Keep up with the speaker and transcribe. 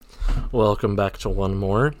Welcome back to one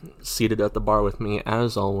more. Seated at the bar with me,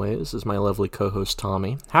 as always, is my lovely co-host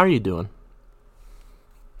Tommy. How are you doing?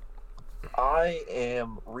 I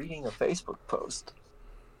am reading a Facebook post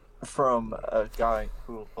from a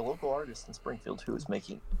local artist in Springfield who is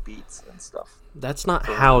making beats and stuff. That's not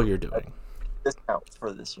how you're doing. Discounts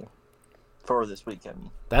for this year. For this weekend.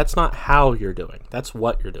 That's not how you're doing. That's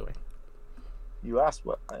what you're doing. You asked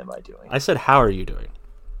what am I doing. I said, how are you doing?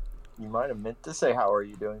 You might have meant to say how are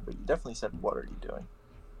you doing, but you definitely said what are you doing.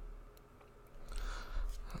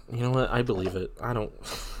 You know what? I believe it.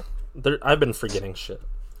 I've been forgetting shit.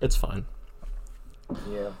 It's fine.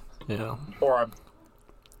 Yeah. Yeah. Or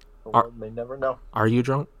the world may never know. Are you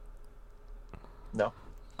drunk? No.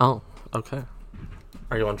 Oh, okay.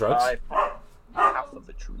 Are you on drugs? Half of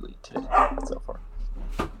it truly today so far.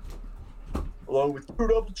 Along with 2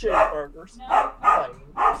 double cheeseburgers,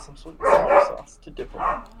 with some sweet and sour sauce to dip in.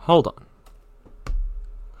 Hold on.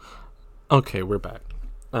 Okay, we're back.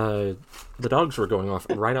 The dogs were going off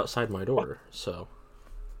right outside my door, so...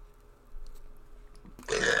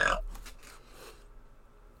 That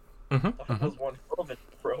was one hell of it,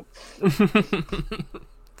 bro.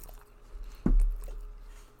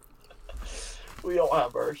 We don't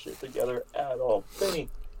have our shit together at all. Benny.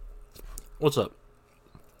 What's up?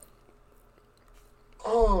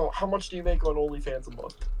 Oh, how much do you make on OnlyFans a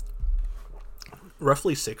month?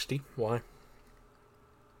 Roughly 60. Why?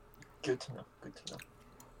 Good to know. Good to know.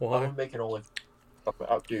 Why? I'm making OnlyFans.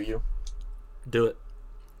 Outdo you. Do it.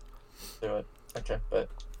 Do it. Okay, but...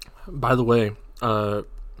 By the way,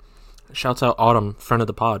 shouts out Autumn, friend of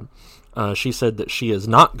the pod. She said that she is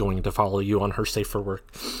not going to follow you on her Safe for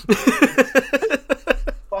Work.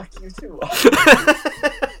 Fuck you too.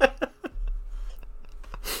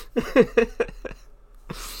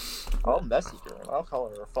 I'll message her and I'll call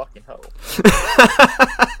her a fucking hoe.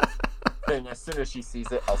 And as soon as she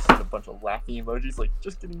sees it, I'll send a bunch of laughing emojis like,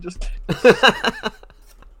 just kidding, just kidding.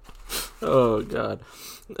 Oh, God.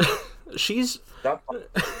 She's...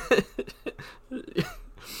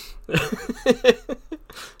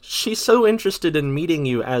 She's so interested in meeting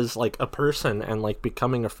you as, like, a person and, like,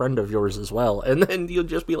 becoming a friend of yours as well. And then you'll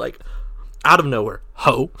just be like, out of nowhere,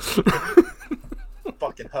 hoe.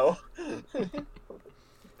 Fucking hoe.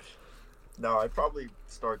 No, I'd probably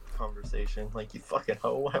start the conversation like, you fucking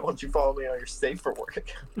hoe, why won't you follow me on your Safe for Work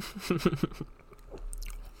account?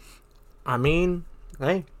 I mean,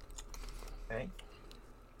 hey. Hey.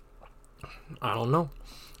 I don't know.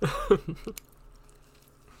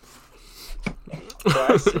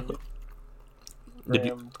 Did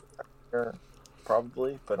you?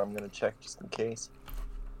 Probably, but I'm gonna check just in case.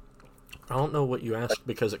 I don't know what you asked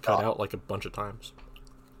because it cut out like a bunch of times.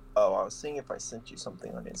 Oh, I was seeing if I sent you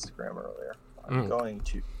something on Instagram earlier. I'm going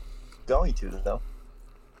to though. I'm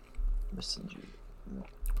gonna send you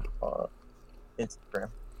Instagram.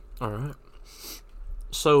 All right.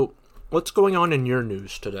 So, what's going on in your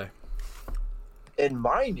news today? In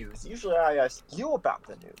my news, usually I ask you about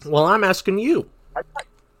the news. Well, I'm asking you. I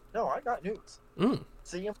got news.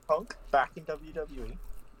 CM Punk back in WWE.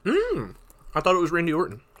 I thought it was Randy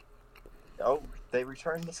Orton. Oh, they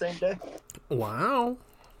returned the same day. Wow.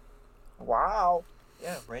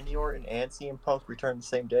 Yeah, Randy Orton and CM Punk returned the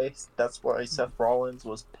same day. That's why Seth Rollins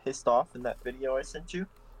was pissed off in that video I sent you.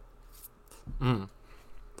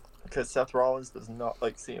 Because Seth Rollins does not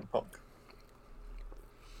like CM Punk.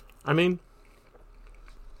 I mean...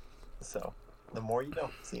 So, the more you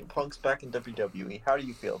know. CM Punk's back in WWE. How do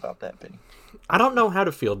you feel about that, Benny? I don't know how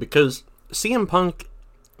to feel because CM Punk,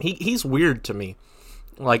 he's weird to me.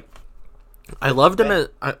 Like, I loved him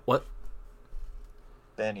at... what?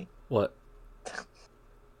 Benny. What?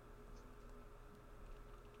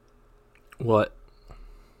 What?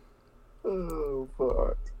 Oh,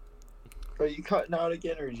 fuck. Are you cutting out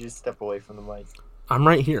again, or did you just step away from the mic? I'm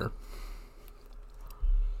right here.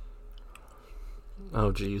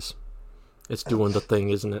 Oh, jeez. It's doing the thing,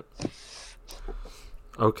 isn't it?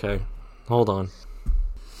 Okay. Hold on.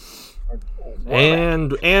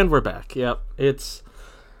 And we're back. Yep. It's...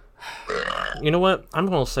 You know what? I'm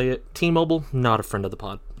going to say it. T-Mobile, not a friend of the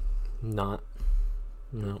pod. Not.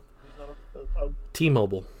 No.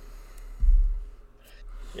 T-Mobile.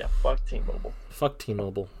 Yeah, fuck T-Mobile. Fuck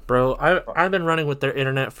T-Mobile. Bro, I've been running with their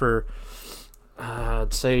internet for,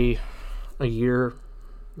 I'd say, a year,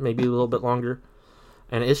 maybe a little bit longer.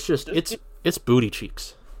 And it's just, it's booty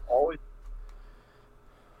cheeks. Always.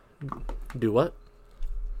 Do what?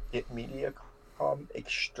 Get Mediacom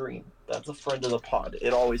Extreme. That's a friend of the pod.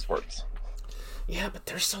 It always works. Yeah, but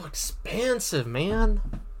they're so expensive, man.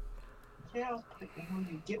 Yeah, but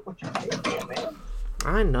you get what you pay for, man.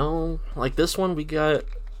 I know. Like this one, we got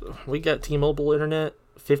T-Mobile internet,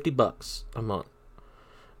 $50 a month.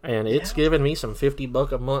 And it's giving me some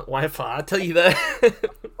 $50 a month Wi-Fi, I tell you that.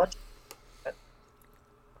 What?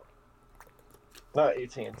 No,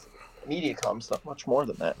 it's Mediacom's not much more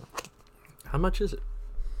than that. How much is it?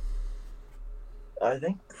 I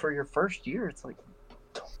think for your first year, it's like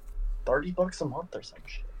 $30 a month or some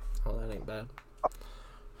shit. Oh, that ain't bad.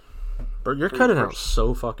 Bro, you're cutting out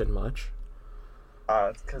so fucking much.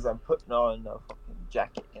 It's because I'm putting on a fucking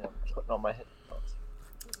jacket and I'm putting on my headphones.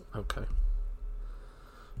 Okay.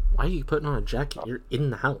 Why are you putting on a jacket? You're in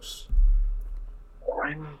the house.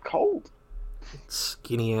 I'm cold.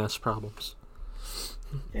 Skinny ass problems.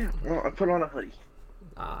 Yeah, well, I put on a hoodie.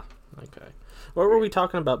 Ah, okay. What were we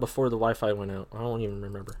talking about before the Wi-Fi went out? I don't even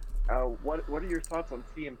remember. What are your thoughts on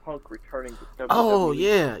CM Punk returning to WWE? Oh,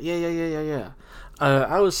 yeah.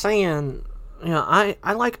 I was saying,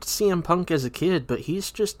 I liked CM Punk as a kid, but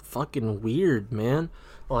he's just fucking weird, man.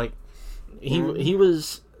 Like, he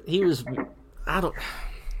was, I'm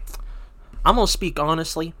gonna speak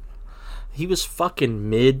honestly. He was fucking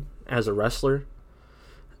mid as a wrestler.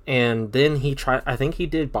 And then I think he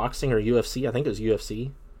did boxing or UFC. I think it was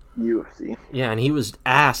UFC. UFC. Yeah, and he was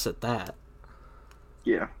ass at that.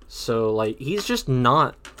 Yeah. So, like, he's just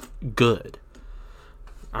not good.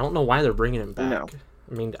 I don't know why they're bringing him back. No.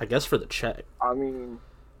 I mean, I guess for the check. I mean,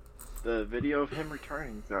 the video of him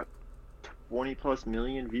returning's got 20+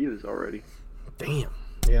 million views already. Damn.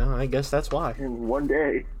 Yeah, I guess that's why. In one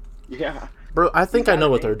day. Yeah. Bro, I think I know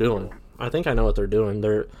what they're doing.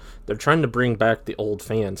 They're trying to bring back the old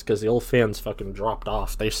fans, because the old fans fucking dropped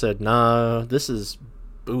off. They said, nah, this is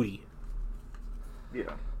booty.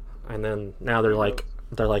 Yeah. And then now they're like,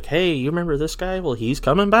 hey, you remember this guy? Well, he's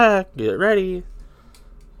coming back. Get ready.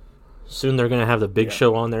 Soon they're going to have the big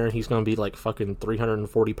show on there, and he's going to be like fucking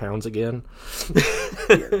 340 pounds again.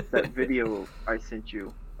 Yeah, that video I sent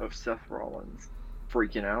you of Seth Rollins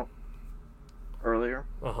freaking out earlier,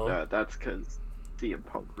 that's because CM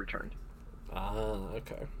Punk returned. Ah,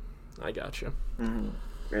 okay. I got you.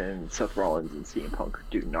 Mm-hmm. And Seth Rollins and CM Punk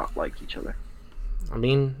do not like each other. I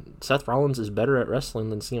mean, Seth Rollins is better at wrestling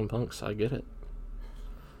than CM Punk, so I get it.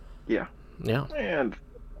 Yeah. Yeah. And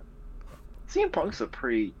CM Punk's a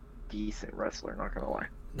pretty decent wrestler, not gonna lie.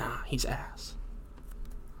 Nah, he's ass.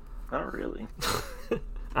 Not really.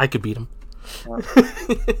 I could beat him.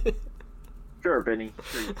 Sure, Benny.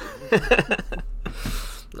 Sure you can.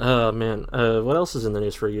 Oh, man. What else is in the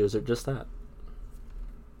news for you? Is it just that?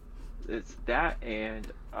 It's that,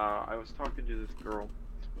 and I was talking to this girl,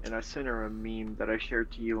 and I sent her a meme that I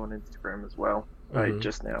shared to you on Instagram as well. Mm-hmm.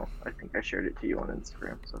 Just now. I think I shared it to you on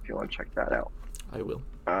Instagram, so if you want to check that out. I will.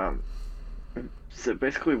 So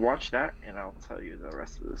basically watch that, and I'll tell you the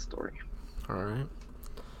rest of the story. Alright.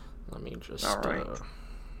 Let me just... Alright.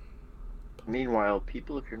 Meanwhile,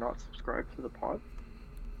 people, if you're not subscribed to the pod,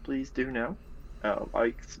 please do now.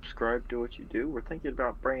 Like, subscribe, do what you do. We're thinking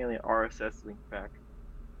about bringing the RSS link back,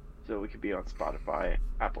 so we could be on Spotify,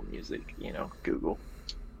 Apple Music, Google.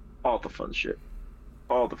 All the fun shit.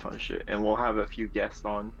 And we'll have a few guests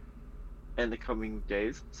on in the coming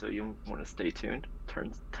days, so you want to stay tuned.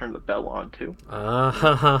 Turn the bell on, too.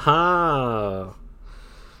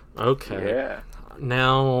 Okay. Yeah.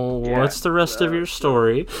 Now, what's the rest of your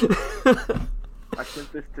story? I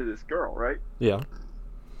sent this to this girl, right? Yeah.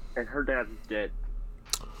 And her dad's dead.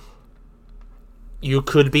 You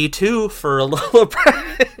could be too, for a lower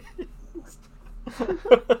price.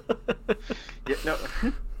 Yeah, no.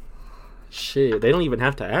 Shit, they don't even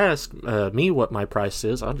have to ask me what my price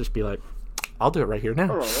is. I'll just be like, I'll do it right here now.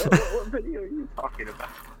 Hold on, what video are you talking about?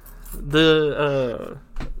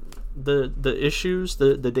 The issues,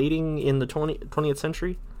 the dating in the 20th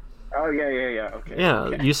century. Oh, yeah, okay. Yeah,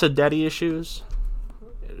 okay. You said daddy issues.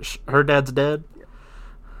 Her dad's dead. Yeah.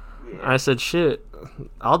 I said, shit,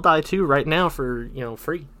 I'll die too right now for,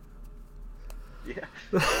 free. Yeah.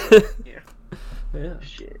 Yeah. Yeah.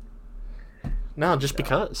 Shit. No, just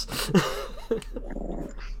because. It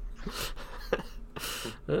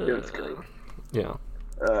was great. Yeah.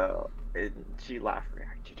 And she laugh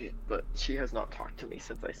reacted it, but she has not talked to me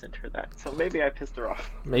since I sent her that. So maybe I pissed her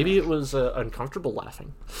off. Maybe it was uncomfortable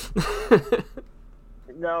laughing.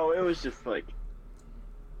 No, it was just like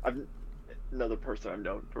I'm another person I've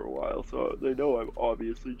known for a while, so they know I'm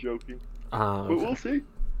obviously joking. Okay. But we'll see.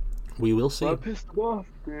 We will see. Well, I pissed them off,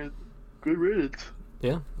 man. Good riddance.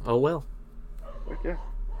 Yeah. Oh well. Okay.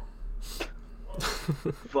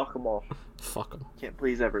 Fuck them all. Fuck them. Can't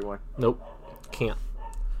please everyone. Nope. Can't.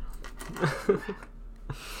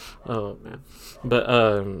 Oh man. But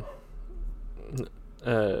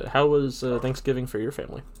how was Thanksgiving for your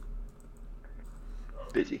family?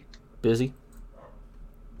 Busy. Busy?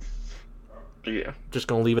 Yeah. Just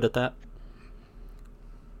gonna leave it at that.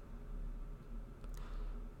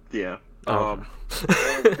 Yeah. Oh.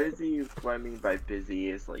 Busy, what I mean by busy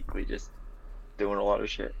is like we just doing a lot of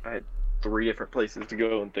shit. I had 3 different places to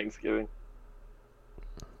go on Thanksgiving.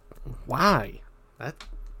 Why? That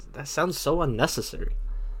sounds so unnecessary.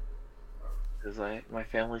 Because my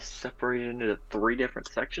family's separated into 3 different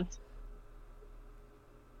sections.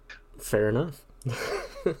 Fair enough.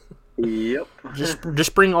 Yep.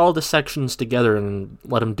 Just bring all the sections together and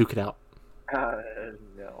let them duke it out.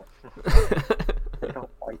 No. I don't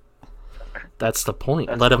like. That's the point.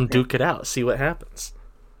 That's Let them okay. duke it out. See what happens.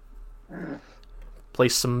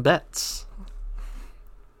 Place some bets.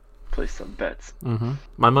 Place some bets. Mm-hmm.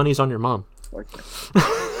 My money's on your mom. Like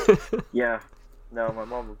yeah. No, my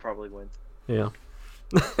mom would probably win. Yeah.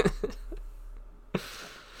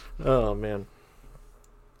 Oh man.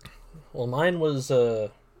 Well, mine was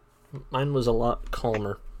a lot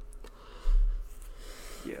calmer.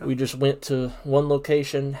 Yeah. We just went to one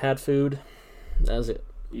location, had food. That was it.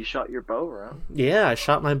 You shot your bow around. Yeah, I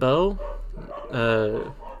shot my bow.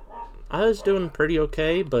 I was doing pretty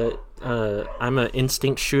okay, but I'm an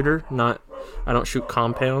instinct shooter. I don't shoot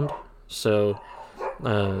compound, so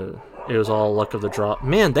it was all luck of the draw.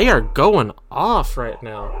 Man, they are going off right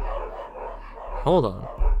now. Hold on.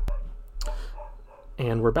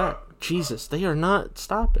 And we're back. Jesus, they are not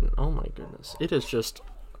stopping. Oh my goodness. It is just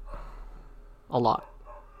a lot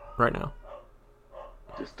right now.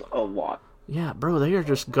 Just a lot. Yeah, bro, they are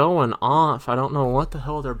just going off. I don't know what the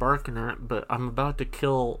hell they're barking at, but I'm about to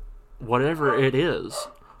kill whatever it is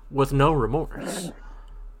with no remorse.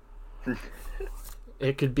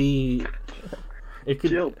 It could be... It could...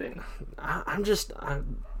 Chill, Benny.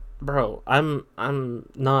 Bro, I'm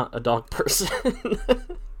not a dog person.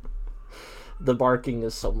 The barking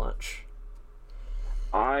is so much.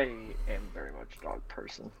 I am very much a dog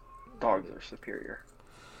person. Dogs are superior.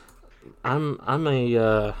 I'm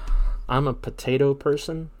a potato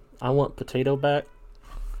person. I want potato back.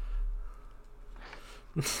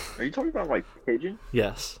 Are you talking about like pigeon?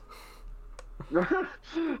 Yes.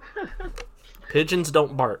 Pigeons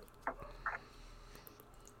don't bark.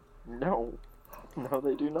 No,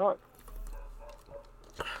 they do not.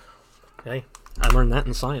 Hey, I learned that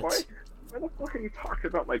in science. Why the fuck are you talking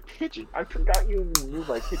about my pigeon? I forgot you even knew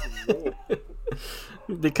my pigeon's name.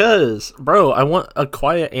 Because, bro, I want a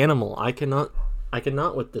quiet animal. I cannot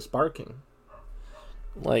with this barking.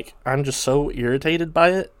 Like, I'm just so irritated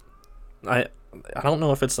by it. I don't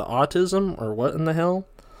know if it's the autism or what in the hell,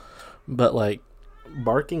 but like,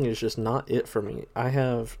 barking is just not it for me. I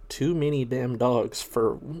have too many damn dogs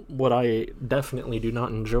for what I definitely do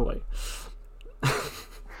not enjoy.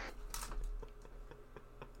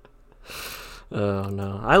 Oh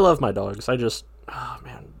no, I love my dogs. Oh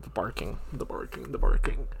man, the barking.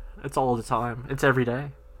 It's all the time. It's every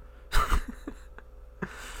day.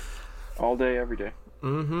 All day, every day.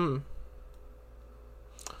 Mm-hmm.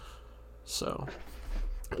 So,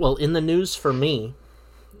 well, in the news for me,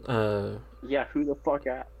 yeah, who the fuck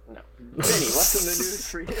at? No, Benny, what's in the news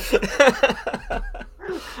for you?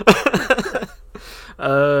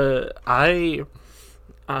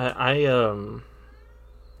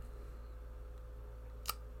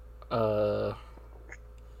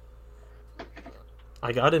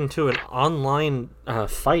 I got into an online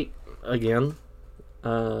fight again.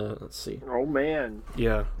 Let's see. Oh man.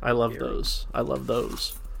 Yeah, I love those.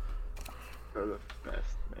 They're the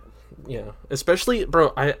best, man. Yeah, especially,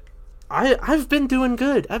 bro. I've been doing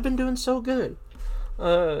good. I've been doing so good.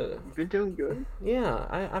 You've been doing good. Yeah,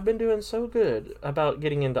 I've been doing so good about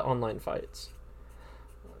getting into online fights,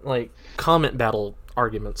 like comment battle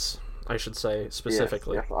arguments, I should say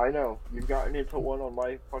specifically. Yes, I know. You've gotten into one on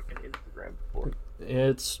my fucking Instagram before.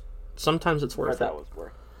 Sometimes it's worth it. That was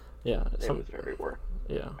worth. Yeah, it was very worth.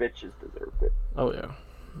 Yeah, bitches deserve it. Oh yeah,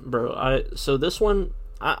 bro. So this one,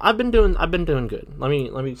 I've been doing good. Let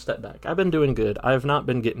me step back. I've been doing good. I have not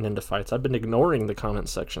been getting into fights. I've been ignoring the comment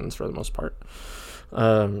sections for the most part.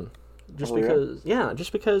 Just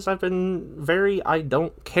because I've been I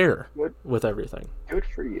don't care with everything. Good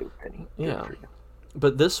for you, Penny. Yeah,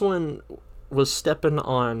 but this one was stepping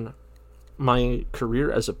on my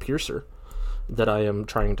career as a piercer that I am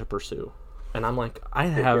trying to pursue, and I'm like, I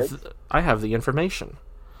have the information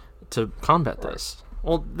to combat this.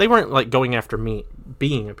 Well, they weren't like going after me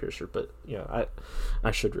being a piercer, but yeah,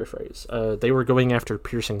 I should rephrase. They were going after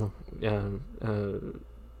piercers.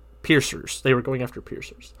 They were going after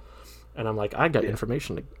piercers, and I'm like, I got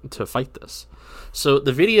information to fight this. So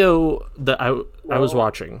the video that I was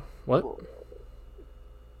watching, what?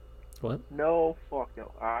 What? No, fuck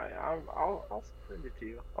no. I'll send it to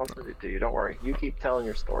you. I'll send it to you. Don't worry. You keep telling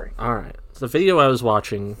your story. All right. The video I was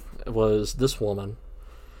watching was this woman,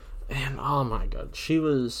 and oh my god, she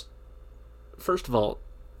was. First of all,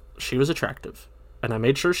 she was attractive, and I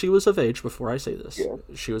made sure she was of age before I say this. Yeah.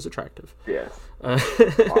 She was attractive. Yes. Uh,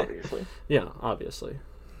 Obviously. Yeah, obviously.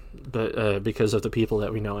 But because of the people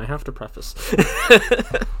that we know, I have to preface.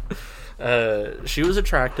 She was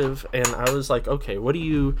attractive, and I was like, okay, what are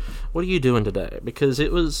you doing today? Because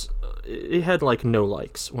it had like no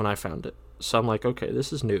likes when I found it. So I'm like, okay,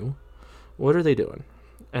 this is new. What are they doing?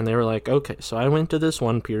 And they were like, okay, so I went to this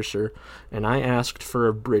one piercer, and I asked for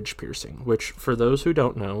a bridge piercing, which, for those who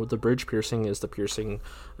don't know, the bridge piercing is the piercing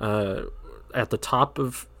at the top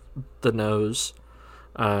of the nose,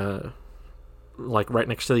 like right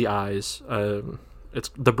next to the eyes. It's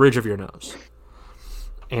the bridge of your nose.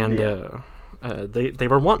 And they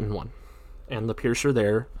were wanting one. And the piercer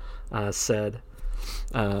there said,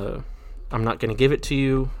 I'm not going to give it to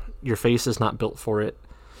you. Your face is not built for it.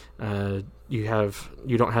 You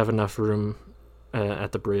don't have enough room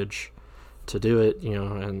at the bridge to do it,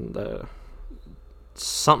 and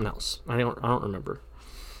something else. I don't remember.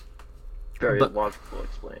 Very logical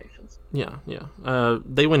explanations. Yeah.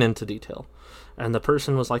 They went into detail, and the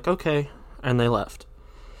person was like, "Okay," and they left.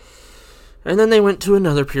 And then they went to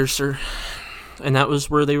another piercer, and that was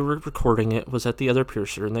where they were recording it. Was at the other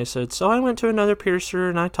piercer, and they said, "So I went to another piercer,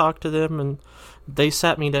 and I talked to them, and they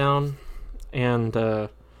sat me down, and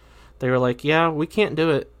they were like, yeah, we can't do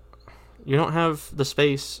it. You don't have the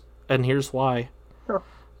space, and here's why." Huh.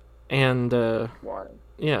 And, Why?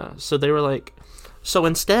 yeah, so they were like, so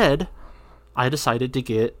instead, I decided to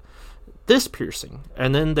get this piercing.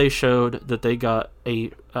 And then they showed that they got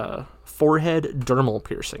a forehead dermal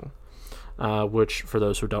piercing, which, for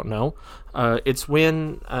those who don't know, it's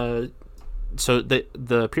when, so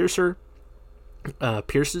the piercer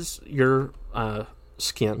pierces your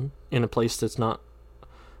skin in a place that's not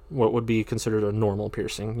what would be considered a normal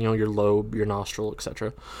piercing, your lobe, your nostril,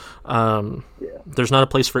 etc. There's not a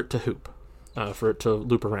place for it to hoop, for it to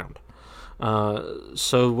loop around.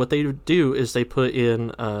 So what they do is they put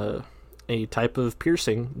in a type of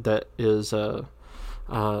piercing that is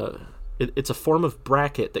it's a form of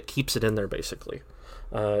bracket that keeps it in there, basically.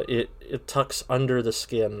 It tucks under the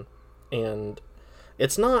skin, and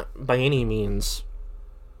it's not by any means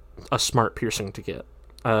a smart piercing to get.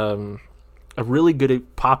 A really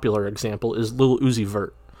good popular example is Lil Uzi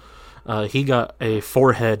Vert. He got a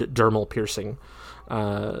forehead dermal piercing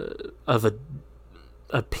of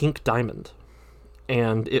a pink diamond,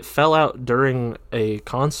 and it fell out during a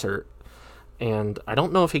concert, and I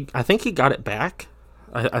don't know if I think he got it back.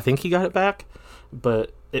 I think he got it back,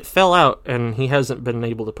 but it fell out, and he hasn't been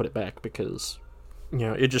able to put it back because,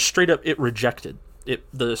 it just straight up, it rejected.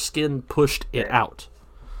 The skin pushed it out.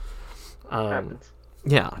 Happens.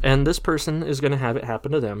 Yeah, and this person is going to have it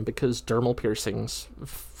happen to them because dermal piercings,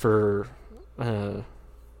 for a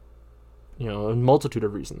multitude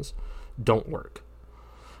of reasons, don't work.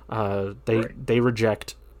 They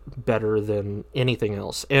reject better than anything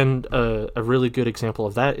else. And a really good example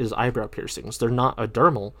of that is eyebrow piercings. They're not a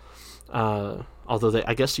dermal, although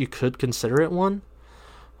I guess you could consider it one.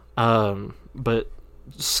 But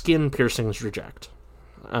skin piercings reject.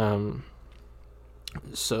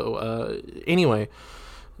 So anyway,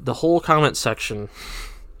 the whole comment section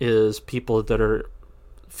is people that are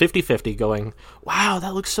 50-50 going, wow,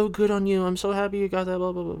 that looks so good on you. I'm so happy you got that,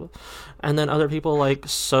 blah, blah, blah, blah. And then other people like,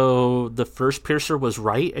 so the first piercer was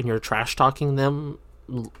right and you're trash talking them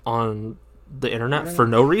on the internet for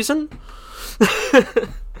no reason?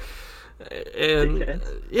 And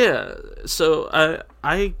yeah, so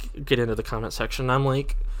I get into the comment section. I'm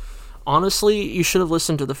like, honestly, you should have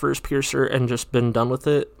listened to the first piercer and just been done with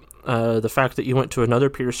it. The fact that you went to another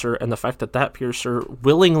piercer, and the fact that piercer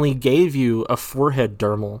willingly gave you a forehead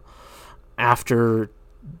dermal after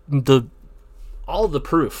all the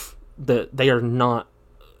proof that they are not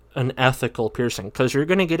an ethical piercing, because you're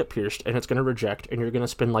going to get it pierced and it's going to reject, and you're going to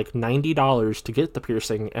spend like $90 to get the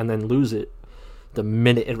piercing and then lose it the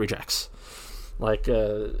minute it rejects. Like,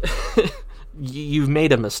 you've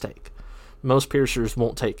made a mistake. Most piercers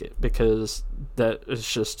won't take it because that is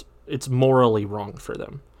just, it's morally wrong for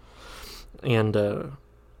them. And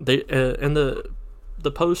they and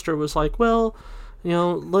the poster was like, well,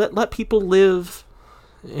 let people live,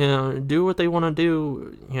 do what they want to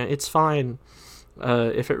do. It's fine.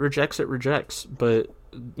 If it rejects, it rejects. But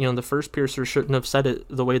the first piercer shouldn't have said it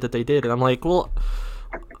the way that they did. And I'm like, well,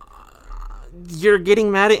 you're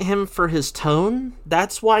getting mad at him for his tone?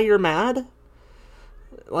 That's why you're mad?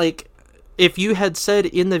 Like, if you had said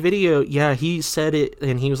in the video, yeah, he said it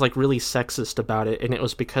and he was like really sexist about it and it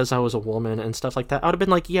was because I was a woman and stuff like that, I would have been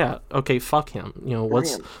like, yeah, okay, fuck him. You know,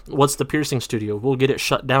 what's the piercing studio? We'll get it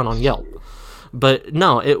shut down on Yelp. But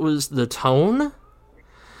no, it was the tone.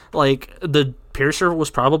 Like, the piercer was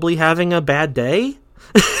probably having a bad day.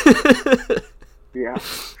 Yeah.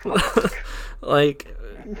 Like,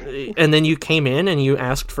 and then you came in and you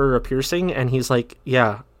asked for a piercing and he's like,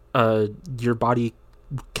 yeah, your body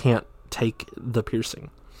can't take the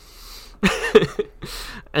piercing.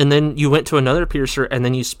 And then you went to another piercer and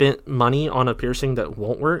then you spent money on a piercing that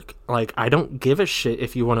won't work. Like, I don't give a shit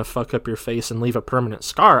if you want to fuck up your face and leave a permanent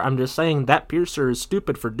scar. I'm just saying that piercer is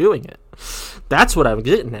stupid for doing it. That's what I'm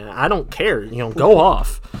getting at. I don't care. You know, go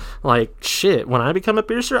off. Like, shit, when I become a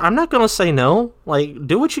piercer, I'm not going to say no. Like,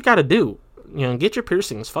 do what you got to do. You know, get your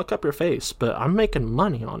piercings, fuck up your face, but I'm making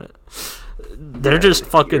money on it. They're just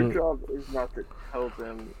fucking... Your job is not to tell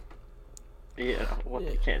them, you know, what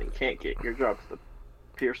they can and can't get. Your job is to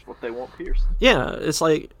pierce what they want pierced. Yeah, it's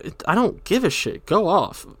like, I don't give a shit. Go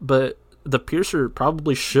off. But the piercer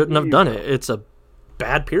probably shouldn't have done it. It's a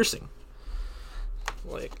bad piercing.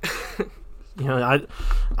 Like, you know,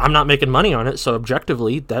 I'm not making money on it, so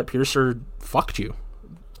objectively, that piercer fucked you.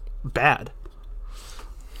 Bad.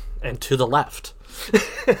 And to the left.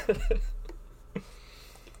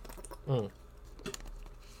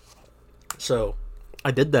 So,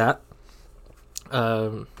 I did that.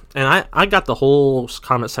 And I got the whole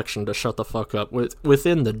comment section to shut the fuck up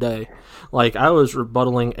within the day. Like, I was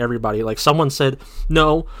rebuttaling everybody. Like, someone said,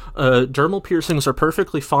 no, dermal piercings are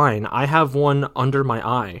perfectly fine. I have one under my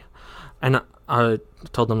eye. And I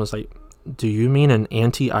told them, I was like, do you mean an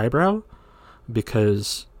anti-eyebrow?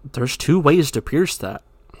 Because there's 2 ways to pierce that.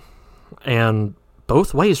 And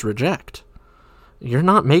both ways reject. You're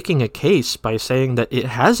not making a case by saying that it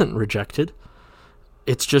hasn't rejected.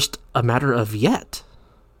 It's just a matter of yet.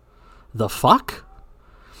 The fuck?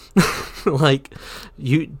 Like,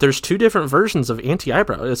 there's 2 different versions of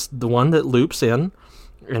anti-eyebrow. It's the one that loops in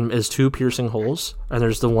and is 2 piercing holes, and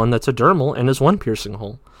there's the one that's a dermal and is 1 piercing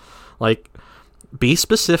hole. Like, be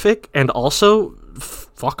specific and also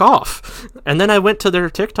fuck off. And then I went to their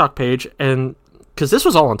TikTok page and... because this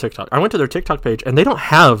was all on TikTok. I went to their TikTok page, and they don't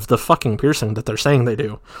have the fucking piercing that they're saying they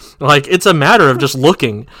do. Like, it's a matter of just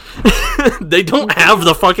looking. They don't have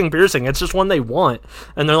the fucking piercing. It's just one they want.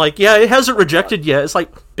 And they're like, yeah, it hasn't rejected yet. It's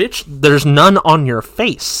like, bitch, there's none on your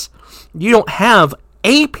face. You don't have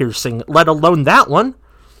a piercing, let alone that one.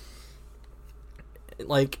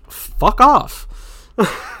 Like, fuck off.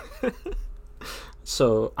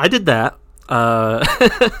 So, I did that.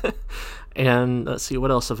 And let's see, what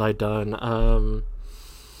else have I done?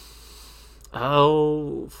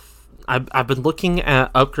 I've been looking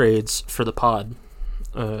at upgrades for the pod.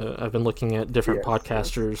 I've been looking at different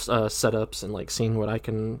podcasters' setups and like seeing what I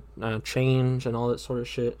can change and all that sort of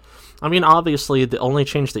shit. I mean, obviously, the only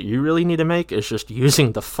change that you really need to make is just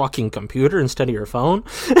using the fucking computer instead of your phone.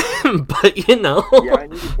 But you know, yeah, I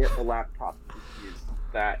need to get the laptop to use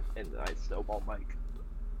that and the nice snowball mic.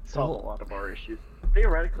 Solve a lot of our issues.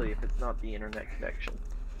 Theoretically, if it's not the internet connection.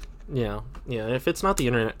 Yeah. If it's not the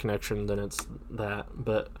internet connection, then it's that.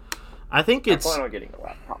 But I think it's. I plan on getting a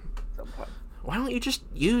laptop sometime. Why don't you just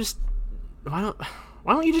use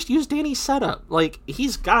Danny's setup? Like,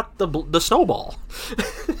 he's got the snowball.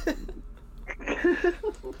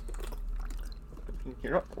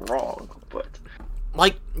 You're not wrong, but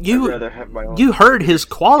like I'd rather have my own. You heard his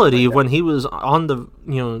quality when he was on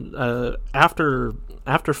the after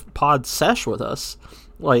pod sesh with us.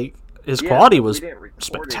 Like, his quality was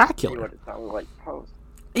spectacular.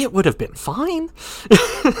 It would have been fine.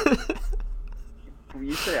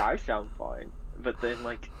 You say I sound fine, but then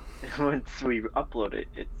like once we upload it,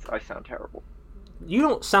 I sound terrible. You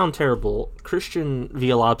don't sound terrible. Christian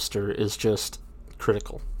via Lobster is just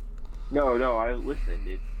critical. No, I listened.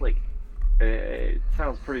 It's like it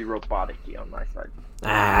sounds pretty robotic-y on my side.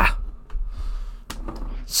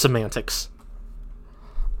 Semantics.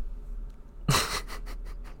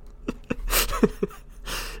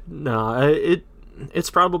 No, it's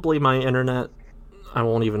probably my internet. I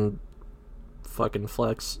won't even fucking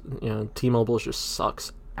flex. You know, T-Mobile just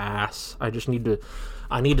sucks ass. I need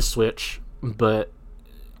to switch, but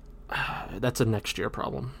that's a next year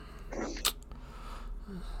problem.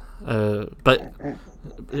 But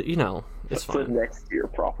you know, it's fine. It's a next year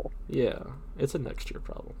problem. Yeah, it's a next year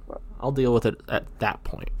problem. I'll deal with it at that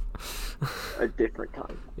point. A different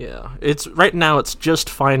time. Yeah, it's right now. It's just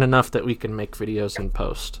fine enough that we can make videos and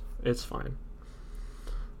post. It's fine.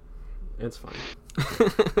 It's fine.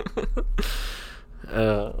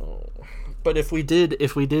 But if we did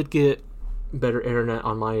get better internet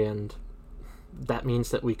on my end, that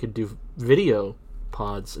means that we could do video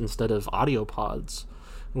pods instead of audio pods,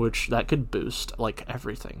 which that could boost like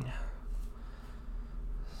everything.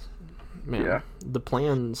 Man, Yeah. the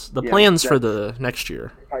plans that's- for the next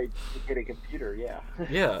year. If I get a computer, yeah.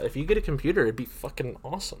 Yeah, if you get a computer, it'd be fucking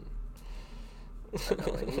awesome. I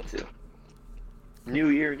know, I need to. New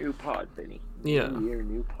year, new pod, Vinny. Yeah. New year,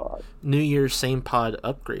 new pod. New Year, same pod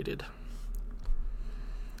upgraded.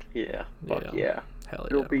 Yeah. Fuck yeah. Hell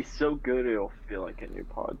It'll yeah. be so good it'll feel like a new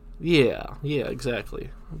pod. Yeah,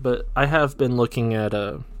 exactly. But I have been looking at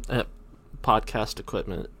podcast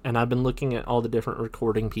equipment, and I've been looking at all the different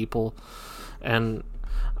recording people, and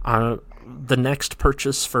the next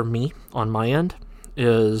purchase for me on my end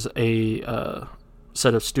is a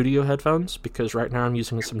set of studio headphones, because right now I'm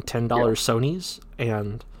using some $10 Sonys,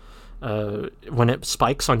 and when it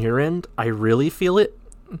spikes on your end, I really feel it.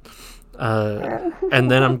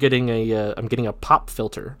 And then I'm getting a pop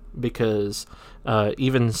filter, because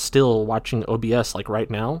even still watching OBS like right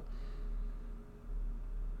now,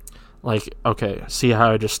 like, okay, see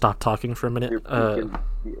how I just stopped talking for a minute?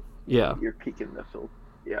 You're peeking the filter.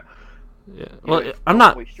 Yeah. Well, I'm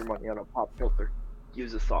not. Waste your money on a pop filter.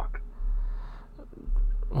 Use a sock.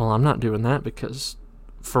 Well, I'm not doing that because,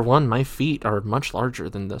 for one, my feet are much larger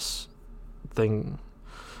than this thing.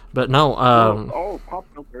 But no, all a pop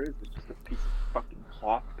filter is just a piece of fucking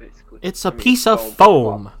cloth, basically. It's a piece of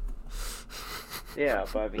foam. Yeah,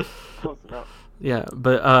 but I mean, close enough. Yeah,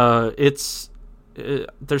 but it's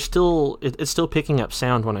still picking up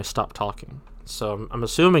sound when I stop talking. So I'm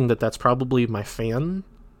assuming that that's probably my fan,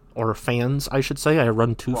 or fans, I should say. I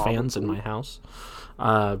run two fans in my house.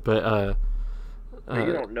 But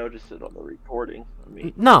you don't notice it on the recording. I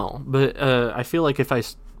mean, no, but I feel like if I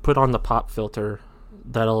put on the pop filter,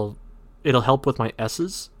 it'll help with my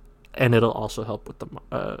S's, and it'll also help with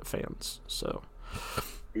the fans. So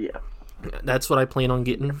yeah, that's what I plan on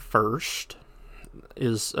getting first,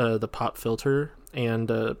 is the pop filter and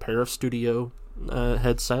a pair of studio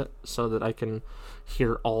headset, so that I can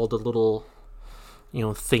hear all the little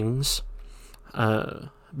things.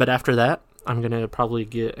 But after that, I'm gonna probably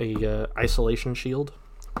get a isolation shield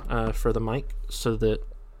for the mic, so that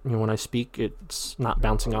when I speak, it's not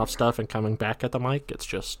bouncing off stuff and coming back at the mic. It's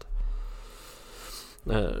just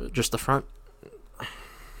the front.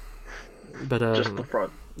 But just the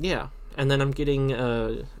front. Yeah, and then I'm getting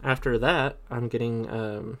after that, I'm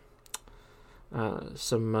getting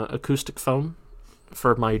some acoustic foam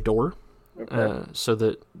for my door, so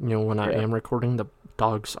that when I am recording, the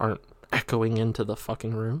dogs aren't echoing into the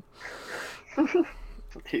fucking room.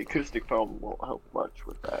 The acoustic foam won't help much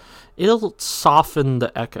with that. It'll soften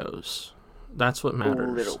the echoes. That's what matters.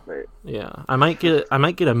 A little bit. Yeah, I might get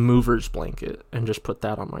a mover's blanket and just put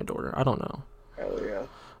that on my door. I don't know. Hell yeah.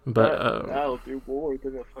 But that'll do more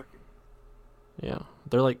than a fucking. Yeah,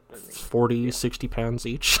 they're like 40, 60 pounds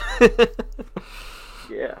each.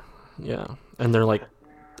 Yeah. Yeah, and they're like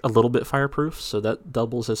a little bit fireproof, so that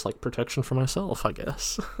doubles as like protection for myself, I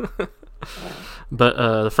guess.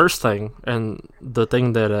 But the first thing, and the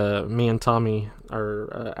thing that me and Tommy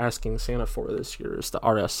are asking Santa for this year, is the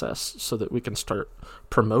RSS, so that we can start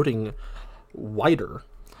promoting wider.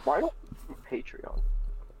 Why don't we do Patreon?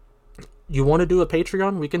 You want to do a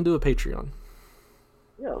Patreon? We can do a Patreon.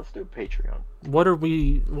 Yeah, let's do Patreon. What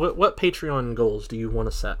Patreon goals do you want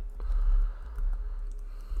to set?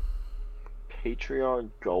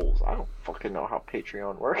 Patreon goals. I don't fucking know how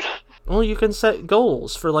Patreon works. Well, you can set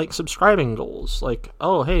goals for like subscribing goals. Like,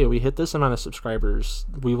 oh, hey, we hit this amount of subscribers,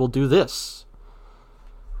 we will do this.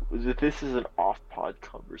 This is an off-pod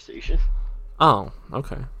conversation. Oh,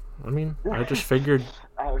 okay. I mean, I just figured.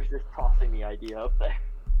 I was just tossing the idea up there.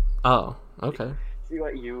 Oh, okay. See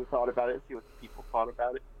what you thought about it. See what the people thought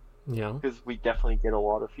about it. Yeah. Because we definitely get a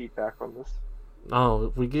lot of feedback on this.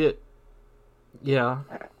 Oh, we get. Yeah.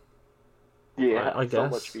 Yeah, I so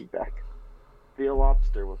guess. much feedback. The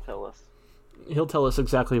Lobster will tell us. He'll tell us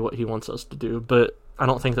exactly what he wants us to do, but I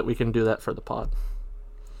don't think that we can do that for the pod.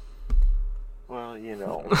 Well,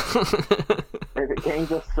 if it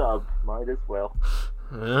gains a sub, might as well.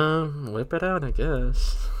 Whip it out, I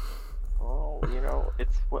guess. Well,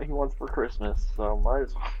 it's what he wants for Christmas, so might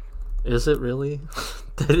as well. Is it really?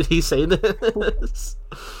 Did he say this?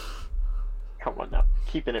 Come on now.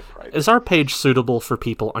 Keeping it private. Is our page suitable for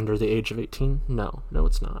people under the age of 18? No,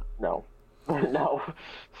 it's not. No. No.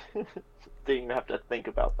 Didn't even have to think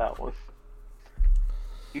about that one.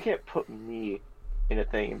 You can't put me in a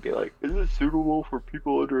thing and be like, is it suitable for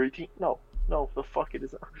people under 18? No, the fuck it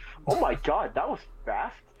isn't. Oh my god, that was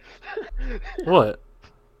fast. What?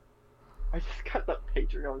 I just got the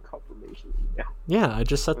Patreon confirmation email. Yeah, I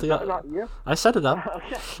just set Was that not you? I set it up.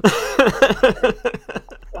 Okay.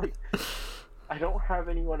 Like, I don't have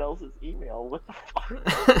anyone else's email. What the fuck?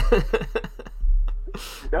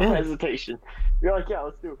 No hesitation. You're like, yeah,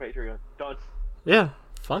 let's do a Patreon. Done. Yeah,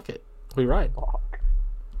 fuck it. We ride. Fuck.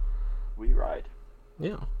 We ride.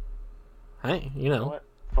 Yeah. Hey, You know what?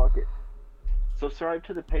 Fuck it. Subscribe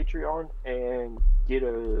to the Patreon and get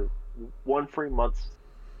a 1 free month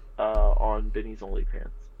on Benny's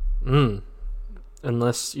OnlyFans.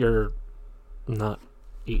 Unless you're not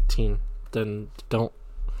 18, then don't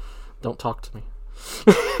talk to me.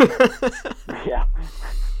 Yeah.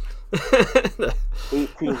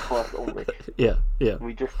 18 plus only. Yeah.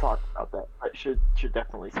 We just talked about that. I should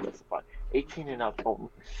definitely specify 18 and up only.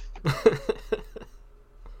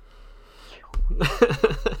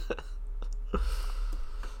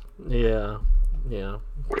 Yeah.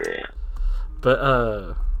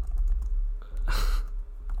 But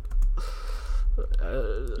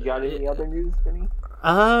you got any other news, Benny?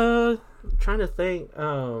 I'm trying to think.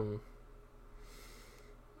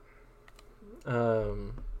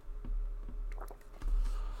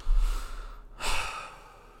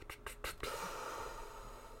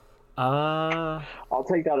 I'll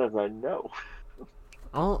take that as a no.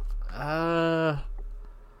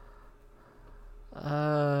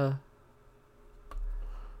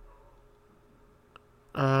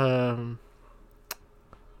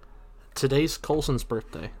 Today's Colson's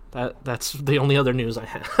birthday. That's the only other news I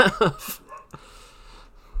have.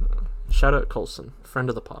 Shout out Colson, friend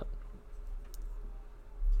of the pod.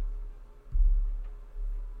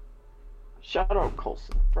 Shout out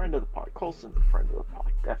Colson, friend of the pod. Colson, friend of the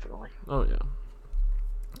pod, definitely. Oh yeah.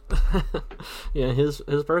 Yeah, his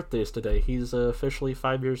birthday is today. He's officially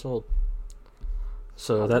 5 years old.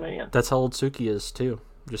 So that's how old Suki is too.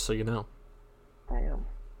 Just so you know. Damn.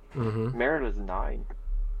 Mm-hmm. Merida's 9.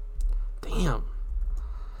 Damn.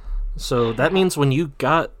 So that means when you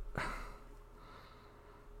got.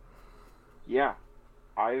 Yeah,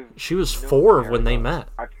 She was 4 when they met.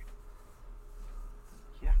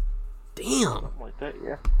 Yeah. Damn. Something like that.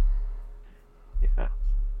 Yeah. Yeah.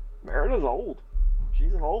 Merida's old.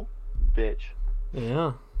 She's an old bitch.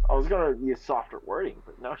 Yeah. I was gonna use softer wording,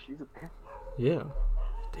 but no, she's a bitch. Yeah.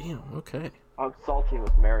 Damn. Okay. I'm salty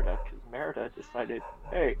with Merida because Merida decided,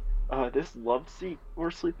 hey, this love seat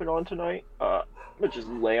we're sleeping on tonight, I'm gonna just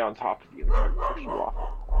lay on top of you and try to push you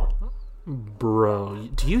off. Bro,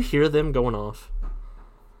 do you hear them going off?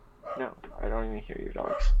 No, I don't even hear your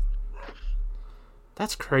dogs.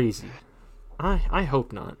 That's crazy. I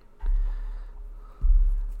hope not.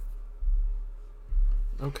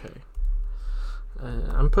 Okay.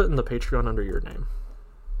 I'm putting the Patreon under your name,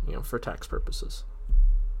 for tax purposes.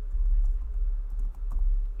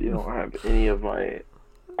 You don't have any of my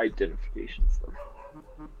identification stuff.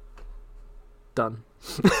 Done.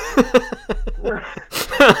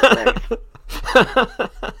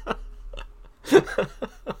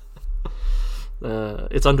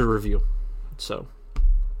 It's under review. So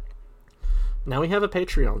now we have a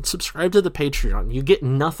Patreon. Subscribe to the Patreon. You get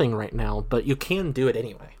nothing right now, but you can do it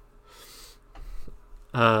anyway.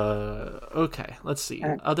 Okay, let's see.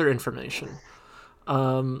 Other information.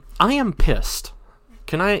 I am pissed.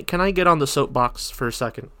 Can I get on the soapbox for a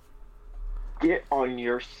second? Get on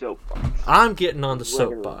your soapbox. I'm getting on the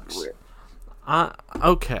soapbox.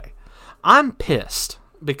 Okay. I'm pissed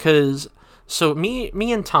because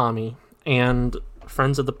me and Tommy and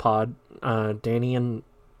friends of the pod, Danny and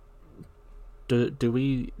do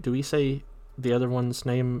we say the other one's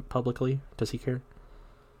name publicly? Does he care?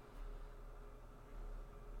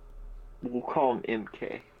 We'll call him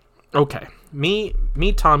MK. Okay. Me,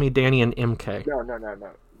 Tommy, Danny, and MK. No.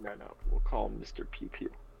 We'll call him Mr. Pew Pew.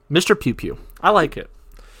 Mr. Pew Pew. I like it.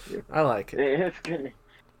 Yeah. I like it. It's good.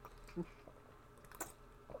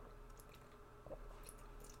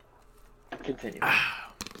 Continue.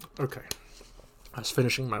 Okay. I was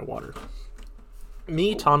finishing my water.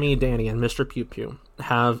 Me, Tommy, Danny, and Mr. Pew Pew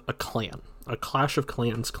have a clan. A Clash of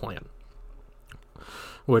Clans clan.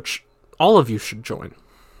 Which all of you should join.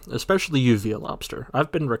 Especially you, Via Lobster.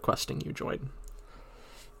 I've been requesting you join.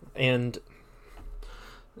 And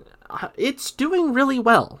it's doing really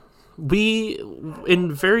well. We,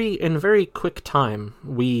 in very quick time,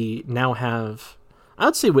 we now have,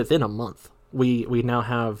 I'd say within a month, we now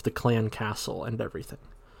have the clan castle and everything.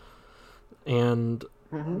 And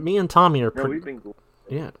me and Tommy are we've been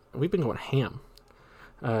going ham.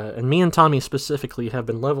 And me and Tommy specifically have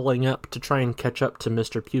been leveling up to try and catch up to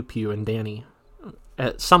Mr. Pew Pew and Danny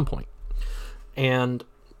at some point. And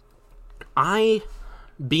I,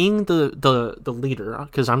 being the leader,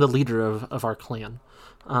 because I'm the leader of our clan,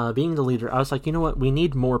 being the leader, I was like, you know what? We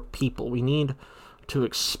need more people. We need to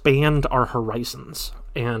expand our horizons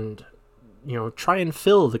and, try and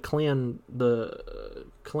fill the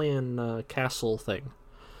clan castle thing.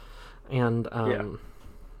 And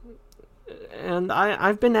and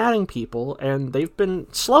I've been adding people, and they've been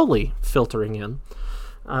slowly filtering in,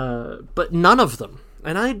 but none of them,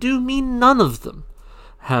 and I do mean none of them,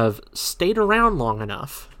 have stayed around long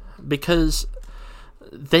enough, because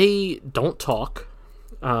they don't talk,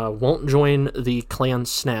 won't join the clan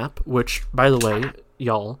Snap, which, by the way,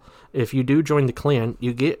 y'all, if you do join the clan,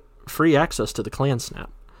 you get free access to the clan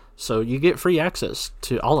Snap. So you get free access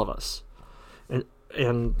to all of us.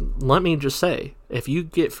 And let me just say, if you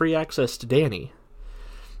get free access to Danny,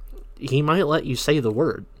 he might let you say the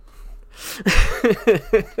word.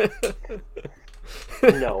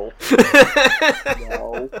 No.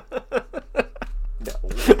 No.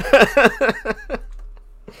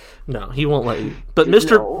 No, he won't let you. But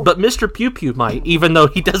Mr. Pew Pew might, even though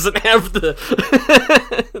he doesn't have the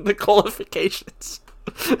the qualifications.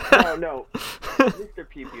 No. Mr.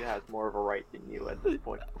 Pew Pew has more of a right than you at this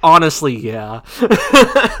point. Honestly, yeah.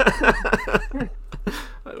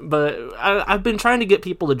 But I've been trying to get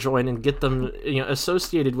people to join and get them,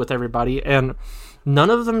 associated with everybody, and none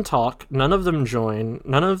of them talk, none of them join,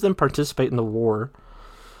 none of them participate in the war.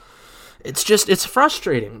 It's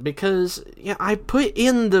frustrating, because I put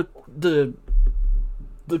in the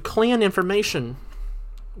clan information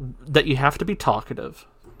that you have to be talkative,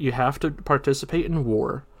 you have to participate in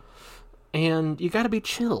war, and you got to be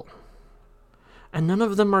chill. And none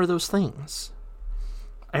of them are those things.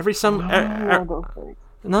 None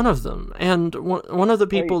of them. And one of the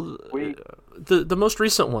people, the most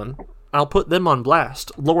recent one, I'll put them on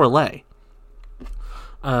blast, Lorelei.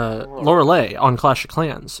 Lorelei on Clash of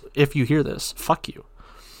Clans. If you hear this, fuck you.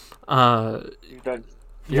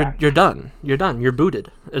 You're done. You're done. You're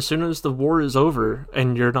booted. As soon as the war is over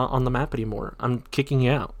and you're not on the map anymore, I'm kicking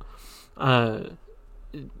you out.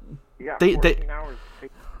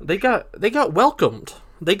 They got welcomed.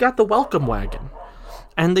 They got the welcome wagon,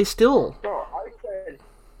 and they still.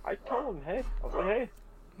 I told him, hey. I was like, hey.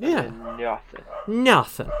 Yeah.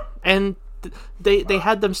 Nothing. And they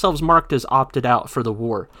had themselves marked as opted out for the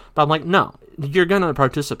war, but I'm like, no, you're gonna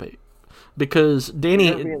participate, because Danny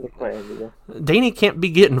can't be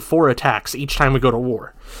getting 4 attacks each time we go to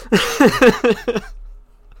war.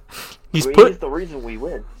 He's the reason we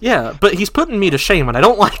win. Yeah, but he's putting me to shame, and I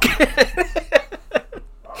don't like it.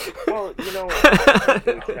 Well,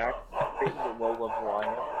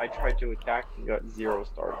 I tried to attack and got 0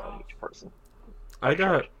 stars on each person. I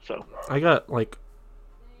got like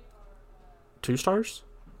 2 stars.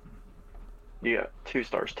 Yeah, 2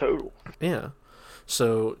 stars total. Yeah.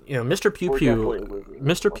 So, Mr. Pew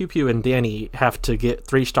Pew and Danny have to get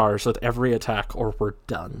 3 stars with every attack, or we're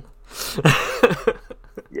done.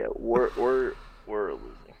 Yeah, we're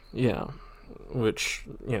losing. Yeah, which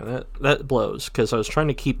that blows, because I was trying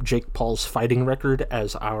to keep Jake Paul's fighting record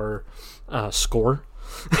as our score.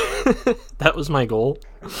 That was my goal,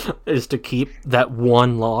 is to keep that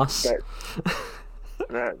 1 loss.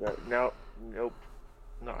 No, nope,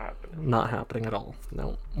 not happening. Not happening at all.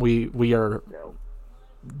 No, we are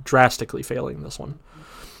drastically failing this one.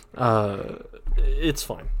 It's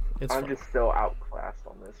fine. I'm just so outclassed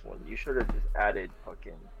on this one. You should have just added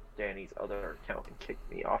fucking Danny's other account and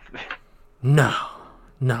kicked me off of it. No,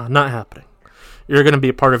 not happening. You're going to be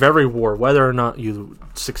a part of every war, whether or not you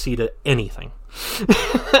succeed at anything.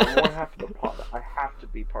 I won't have to I have to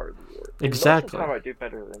be part of the war. Exactly. This time I do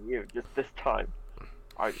better than you. Just this time,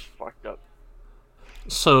 I just fucked up.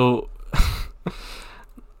 So, I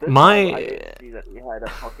didn't see that you had a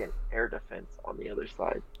fucking air defense on the other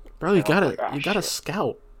side. Bro, you gotta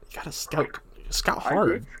scout. You gotta scout hard.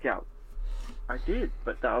 I did scout. I did,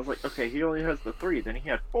 but I was like, okay, he only has the 3. Then he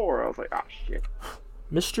had 4. I was like, shit.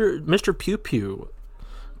 Mr. Pew Pew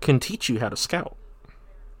can teach you how to scout.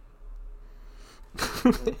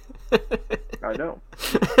 I know.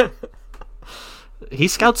 He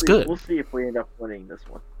scouts good. We'll see if we end up winning this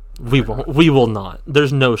one. We won't. We will not.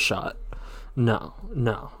 There's no shot. No,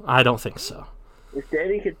 I don't think so. If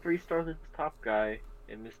Danny could 3-star this top guy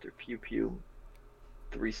and Mr. Pew Pew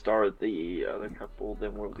 3-star the other couple,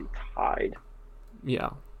 then we'll be tied. Yeah.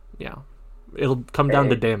 It'll come down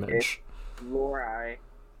to damage. Lorelei,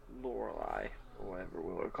 or whatever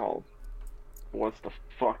we want to call it, wants to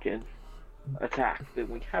fucking attack, then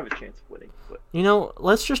we have a chance of winning. But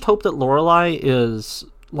let's just hope that Lorelei is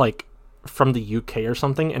like from the UK or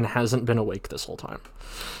something and hasn't been awake this whole time.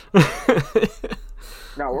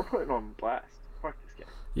 No, we're putting on blast. Fuck this guy.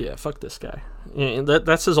 Yeah, fuck this guy. Yeah,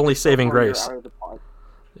 that's his only saving grace. Out of the pod.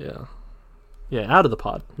 Yeah. Yeah, out of the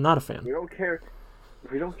pod. Not a fan. We don't care.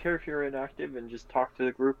 We don't care if you're inactive and just talk to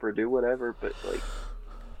the group or do whatever, but like,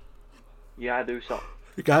 you gotta do something.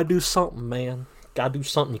 You gotta do something, man. Gotta do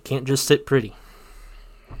something. You can't just sit pretty.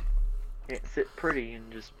 Can't sit pretty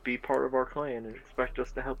and just be part of our clan and expect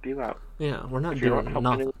us to help you out. Yeah, we're not If you're doing not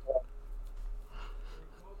nothing.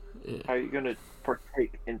 Yeah. How are you gonna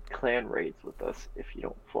partake in clan raids with us if you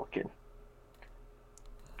don't fucking,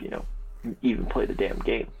 even play the damn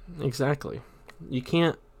game? Exactly. You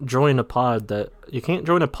can't join a pod you can't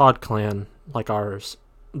join a pod clan like ours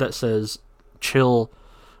that says, chill,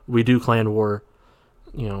 we do clan war,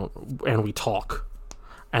 and we talk,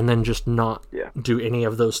 and then just not do any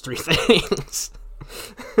of those three things.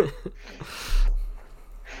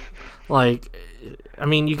 Like, I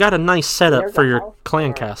mean, you got a nice setup for your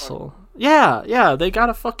clan castle. Yeah, they got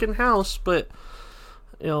a fucking house, but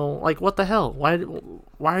like, what the hell?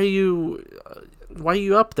 Why are you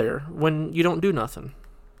up there when you don't do nothing?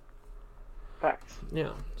 Facts.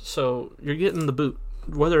 Yeah, so you're getting the boot,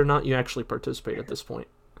 whether or not you actually participate at this point.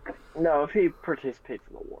 No, if he participates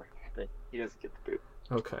in the war, then he doesn't get the boot.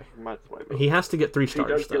 Okay. That's why. He has to get 3 stars,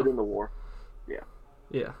 he does though. good in the war. Yeah.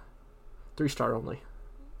 Yeah. 3-star only.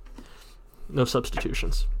 No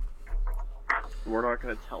substitutions. We're not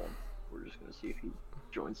going to tell him. We're just going to see if he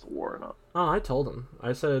joins the war or not. Oh, I told him.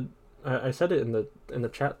 I said it in the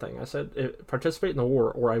chat thing. I said, participate in the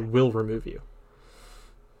war or I will remove you.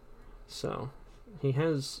 So, he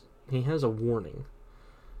has a warning.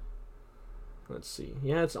 Let's see.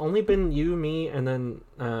 Yeah, it's only been you, me, and then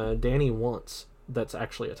Danny once that's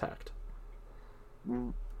actually attacked.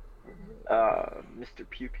 Mr.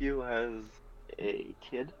 Pew Pew has a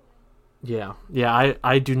kid. Yeah,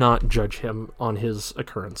 I do not judge him on his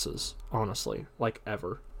occurrences, honestly, like,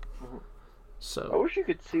 ever. Mm-hmm. So I wish you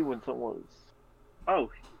could see when someone's...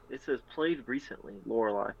 Oh, it says played recently,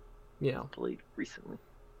 Lorelei. Yeah. Played recently.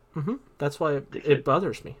 Mm-hmm. That's why it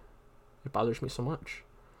bothers me. It bothers me so much.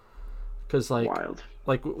 Because, like... Wild.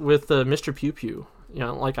 Like, with Mr. Pew Pew,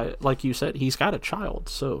 like you said, he's got a child,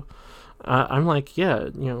 so... I'm like, yeah,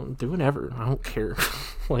 do whatever. I don't care.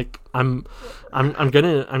 Like, I'm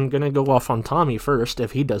gonna go off on Tommy first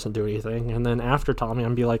if he doesn't do anything, and then after Tommy,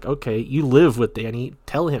 I'm be like, okay, you live with Danny.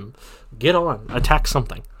 Tell him, get on, attack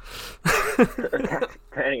something. Attack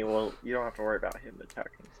Danny. Well, you don't have to worry about him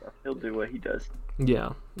attacking stuff. He'll do what he does.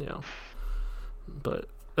 Yeah. But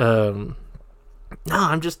no,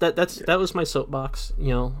 I'm just that was my soapbox.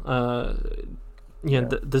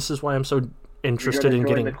 This is why I'm so interested in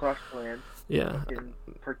getting the Clash Clan. Yeah,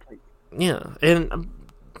 and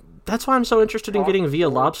that's why I'm so interested in getting Via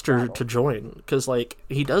Lobster to join, because like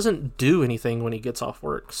he doesn't do anything when he gets off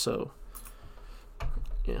work, so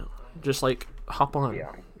just like hop on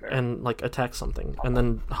and like attack something and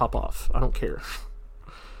then hop off. I don't care.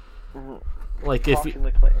 Like if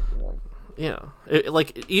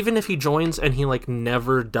like even if he joins and he like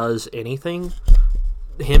never does anything,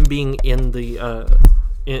 him being in the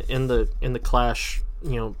Clash,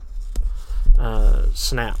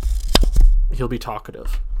 snap, he'll be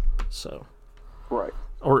talkative, so right,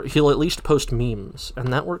 or he'll at least post memes,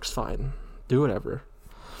 and that works fine. Do whatever.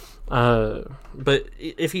 But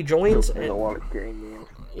if he joins, a lot of game memes.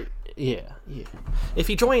 Yeah. If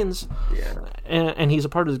he joins, and he's a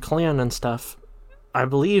part of the clan and stuff, I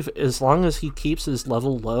believe as long as he keeps his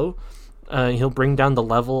level low, he'll bring down the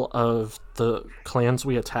level of the clans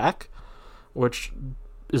we attack, which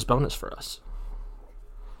is bonus for us.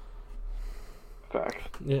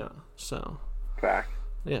 Fact. Yeah. So. Fact.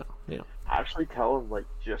 Yeah. Actually, tell him like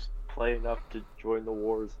just play enough to join the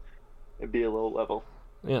wars and be a low level.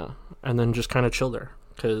 Yeah, and then just kind of chill there,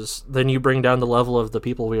 because then you bring down the level of the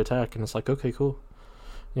people we attack, and it's like, okay, cool.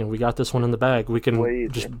 We got this one in the bag. We can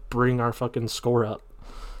just bring our fucking score up.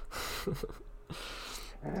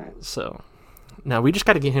 So, now we just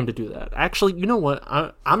got to get him to do that. Actually, you know what?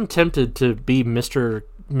 I'm tempted to be Mr.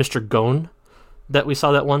 Gone that we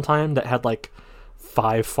saw that one time that had like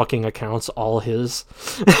 5 fucking accounts, all his.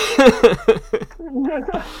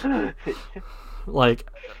 Like,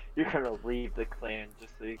 you're gonna leave the clan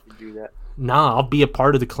just so you can do that. Nah, I'll be a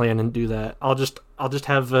part of the clan and do that. I'll just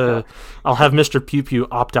have I'll have Mr. Pew Pew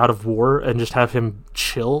opt out of war and just have him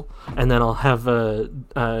chill, and then I'll have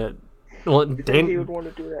you think he would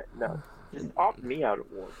want to do that? No, just opt me out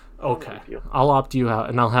of war. Okay, I'll opt you out,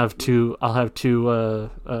 and I'll have two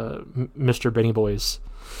Mr. Benny Boys.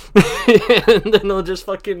 And then they'll just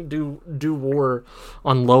fucking do war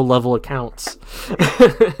on low level accounts.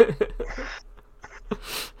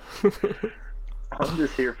 I'm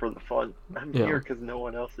just here for the fun. I'm here because no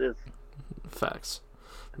one else is. Facts.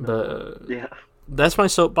 But that's my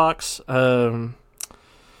soapbox.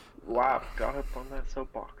 Wow, got up on that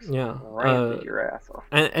soapbox. Yeah. Ranted your ass off.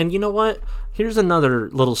 And you know what? Here's another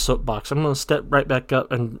little soapbox. I'm going to step right back up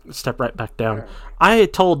and step right back down. Right. I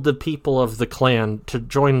told the people of the clan to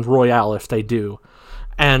join Royale if they do,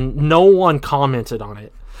 and no one commented on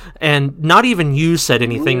it. And not even you said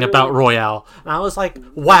anything Really? about Royale. And I was like,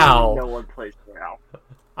 wow. No one plays Royale.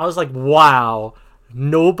 I was like, wow.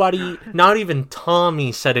 Nobody, not even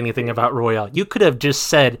Tommy said anything about Royale. You could have just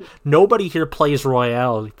said, nobody here plays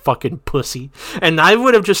Royale, you fucking pussy. And I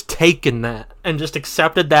would have just taken that and just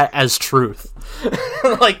accepted that as truth.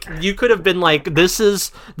 Like, you could have been like, this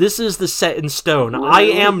is the set in stone. I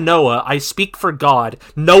am Noah. I speak for God.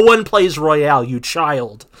 No one plays Royale, you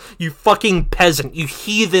child. You fucking peasant. You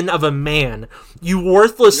heathen of a man. You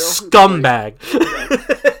worthless scumbag.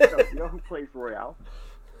 You know who plays Royale?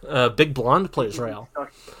 Big Blonde plays Royale.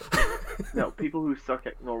 No, people who suck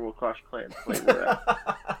at normal Clash Clans play Royale.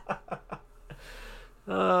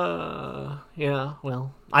 Yeah,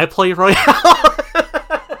 well, I play Royale.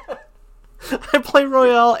 I play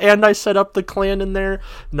Royale, and I set up the clan in there.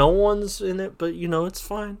 No one's in it, but, it's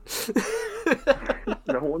fine.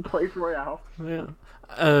 No one plays Royale. Yeah.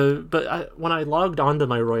 But when I logged onto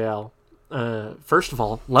my Royale, first of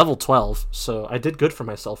all, level 12, so I did good for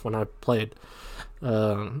myself when I played.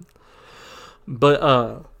 But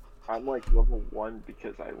I'm like level 1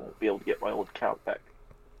 because I won't be able to get my old account back.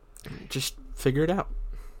 Just figure it out.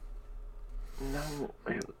 No.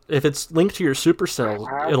 If it's linked to your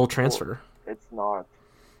Supercell, it'll transfer. It's not.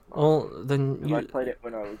 Well, then I played it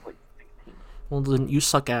when I was like 16. Well, then you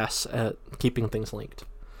suck ass at keeping things linked.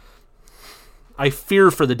 I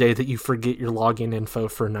fear for the day that you forget your login info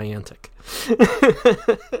for Niantic.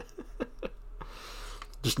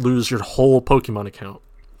 Just lose your whole Pokemon account.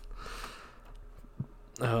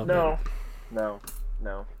 Oh, no.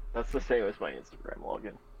 That's the same as my Instagram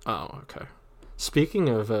login. Oh, okay. Speaking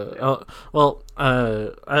of,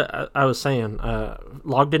 I was saying,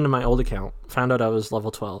 logged into my old account, found out I was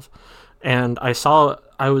level 12, and I saw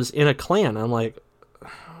I was in a clan. I'm like,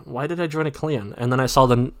 why did I join a clan? And then I saw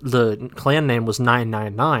the clan name was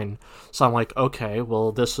 999, so I'm like, okay,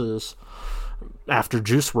 well, this is after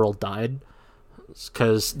Juice World died.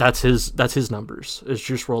 Because that's his numbers. Is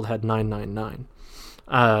Juice World had 999.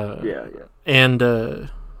 Yeah. And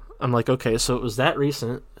I'm like, okay, so it was that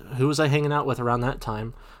recent. Who was I hanging out with around that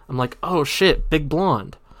time? I'm like, oh shit, Big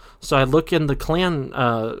Blonde. So I look in the clan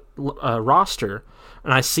roster,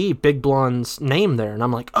 and I see Big Blonde's name there, and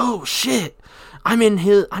I'm like, oh shit, I'm in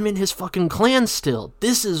his fucking clan still.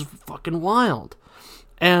 This is fucking wild.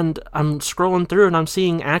 And I'm scrolling through and I'm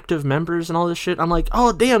seeing active members and all this shit. I'm like,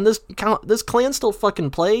 oh damn, this clan still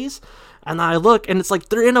fucking plays. And I look and it's like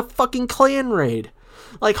they're in a fucking clan raid.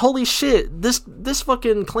 Like, holy shit, this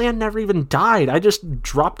fucking clan never even died. I just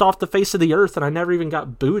dropped off the face of the earth and I never even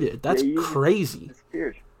got booted. That's crazy.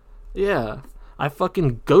 Yeah, I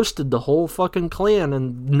fucking ghosted the whole fucking clan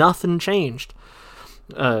and nothing changed.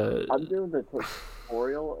 I'm doing the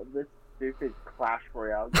tutorial of this stupid Clash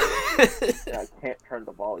Royale game, and I can't turn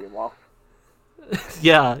the volume off.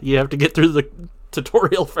 Yeah, you have to get through the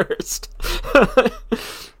tutorial first.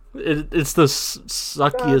 It's the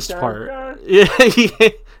suckiest dun, part. Dun. Yeah.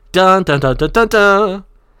 Dun dun dun dun dun dun.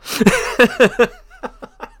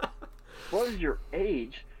 What is your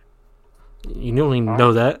age? You don't even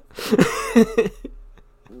know that.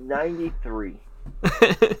 93.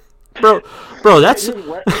 Bro, that's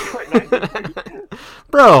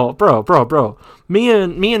bro. Me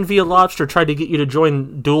and Via Lobster tried to get you to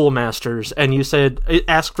join Duel Masters, and you said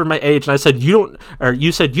ask for my age, and I said you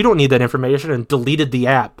said you don't need that information, and deleted the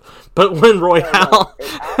app. But when Royale,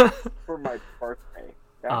 it asked for my birthday.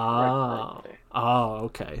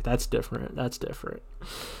 Okay, that's different.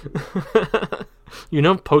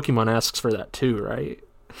 Pokemon asks for that too, right?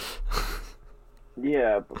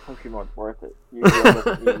 Yeah, but Pokemon's worth it. You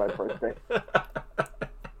don't need my birthday.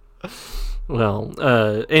 Well,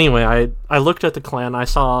 anyway, I looked at the clan. I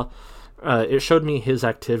saw it showed me his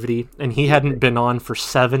activity, and he hadn't been on for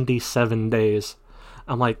 77 days.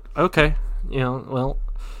 I'm like, okay, well,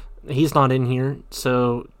 he's not in here,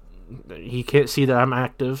 so he can't see that I'm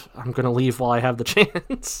active. I'm going to leave while I have the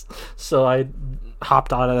chance. So I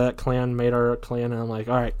hopped out of that clan, made our clan, and I'm like,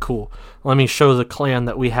 all right, cool. Let me show the clan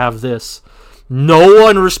that we have this. No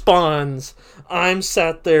one responds. I'm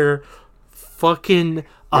sat there fucking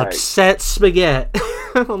upset spaghetti.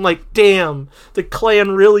 I'm like, damn, the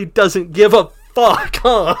clan really doesn't give a fuck,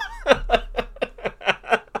 huh?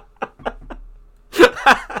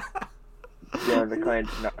 Yeah, the clan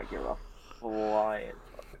does not give a flying.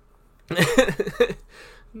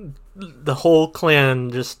 The whole clan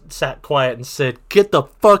just sat quiet and said, "Get the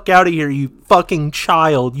fuck out of here, you fucking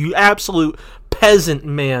child, you absolute peasant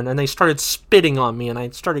man." And they started spitting on me, and I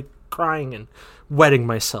started crying and wetting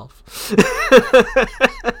myself.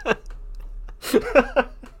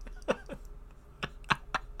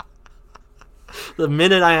 The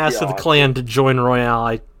minute I asked the clan to join Royale,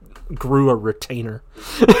 I grew a retainer.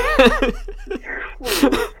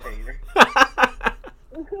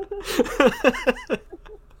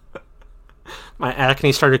 My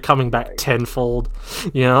acne started coming back tenfold.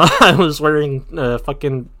 You know, I was wearing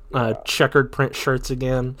fucking checkered print shirts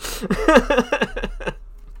again.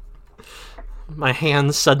 My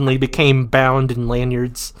hands suddenly became bound in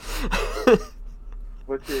lanyards.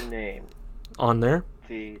 What's your name? On there?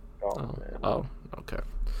 Oh, okay.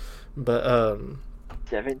 But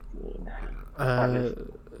 17.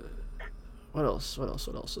 What else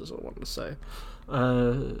is I wanted to say?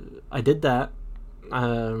 I did that.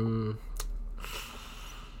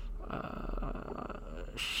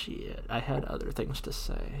 Shit. I had other things to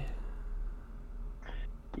say.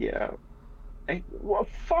 Yeah. Hey, well,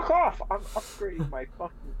 fuck off! I'm upgrading my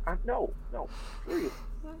fucking. No, screw you.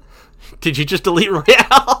 Did you just delete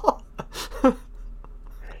Royale?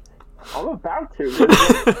 I'm about to.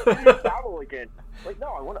 I battle again. Like, no,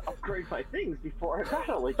 I want to upgrade my things before I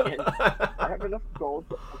battle again. I have enough gold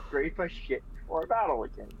to upgrade my shit before I battle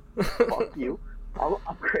again. Fuck you. I'll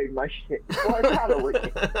upgrade my shit before I battle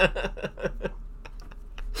again.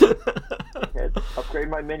 Upgrade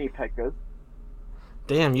my mini P.E.K.K.A.s.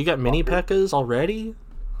 Damn, you got mini P.E.K.K.A.s already?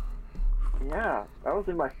 Yeah, that was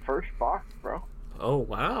in my first box, bro. Oh,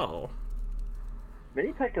 wow.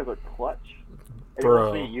 Mini P.E.K.K.A.s are clutch. It Bro.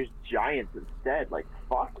 wants me to use giants instead. Like,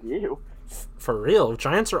 fuck you. For real,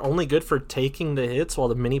 giants are only good for taking the hits while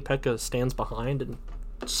the mini P.E.K.K.A. stands behind and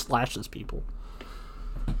slashes people.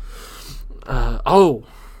 The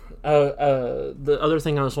other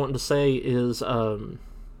thing I was wanting to say is,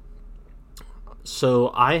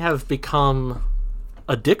 so I have become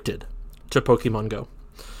addicted to Pokemon Go.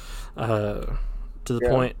 To the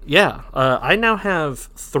point, I now have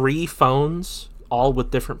 3 phones, all with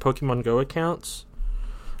different Pokemon Go accounts,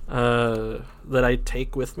 that I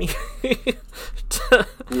take with me.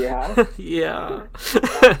 Yeah? Yeah.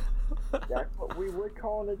 That's what we would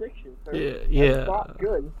call an addiction, sir. Yeah. That's not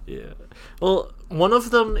good. Yeah. Well, one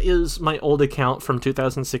of them is my old account from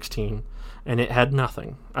 2016, and it had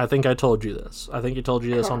nothing. I think I told you this. I think I told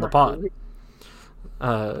you this on the pod.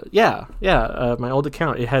 My old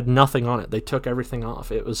account, it had nothing on it. They took everything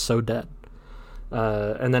off. It was so dead.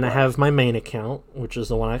 And then I have my main account, which is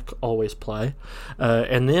the one I always play.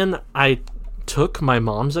 And then I took my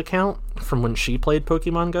mom's account from when she played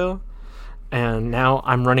Pokemon Go, and now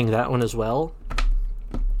I'm running that one as well.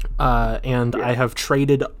 I have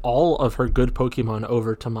traded all of her good Pokemon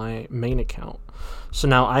over to my main account. So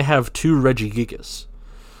now I have 2 Regigigas.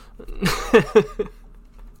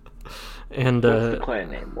 And what's the clan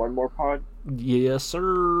name? One more pod? Yes,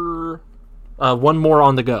 sir. One more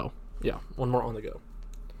on the go. Yeah, one more on the go.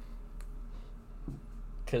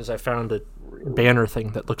 Because I found a banner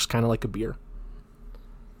thing that looks kind of like a beer.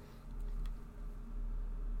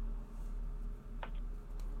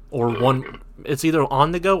 Or one. It's either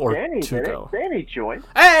on the go or Danny to go. Danny joined.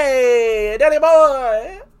 Hey, Danny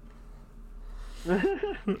boy!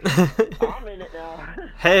 I'm in it now.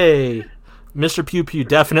 Hey, Mr. Pew Pew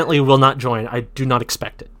definitely will not join. I do not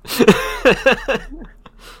expect it.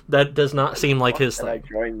 That does not seem like his thing. I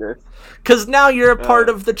joined this. Because now you're a part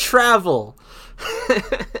of the travel.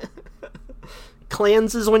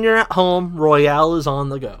 Clans is when you're at home. Royale is on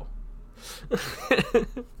the go.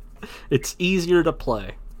 It's easier to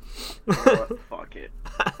play. Fuck it.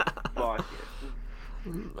 Fuck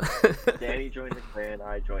it. Danny joined the clan.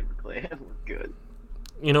 I joined the clan. Good.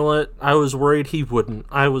 You know what? I was worried he wouldn't.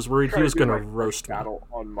 I was worried he was going to roast me. Battle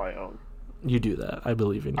on my own. You do that. I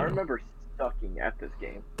believe in you. I remember sucking at this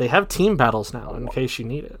game. They have team battles now in case you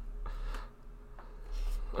need it.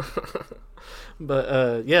 But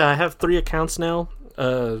I have 3 accounts now.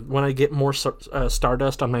 When I get more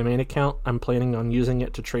Stardust on my main account, I'm planning on using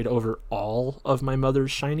it to trade over all of my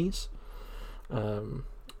mother's shinies.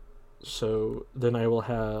 So then I will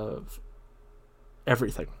have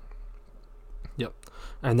everything. Yep.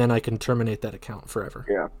 And then I can terminate that account forever.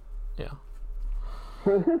 Yeah.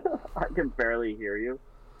 I can barely hear you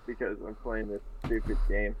because I'm playing this stupid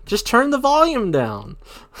game. Just turn the volume down.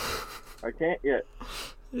 I can't yet.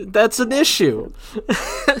 That's an issue.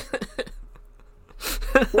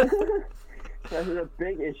 That's a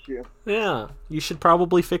big issue. Yeah, you should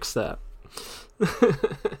probably fix that.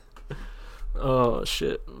 Oh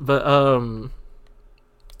shit. But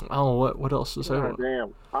Oh, what else is there? God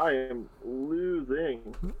damn, I am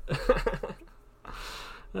losing.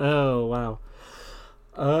 Oh, wow.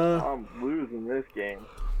 I'm losing this game.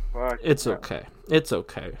 Fuck. It's okay. It's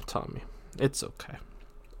okay, Tommy. It's okay.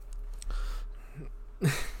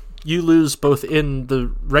 You lose both in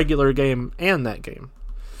the regular game and that game.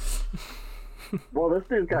 Well, this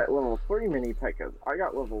dude's got level 3 mini P.E.K.K.A.s. I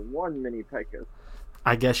got level 1 mini P.E.K.K.A.s.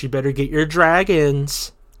 I guess you better get your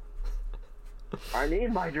dragons. I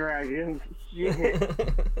need my dragons.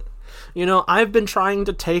 Shit. You know, I've been trying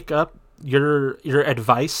to take up your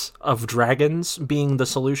advice of dragons being the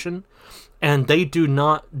solution, and they do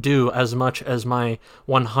not do as much as my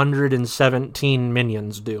 117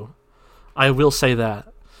 minions do. I will say that.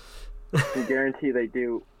 I guarantee they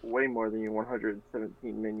do way more than your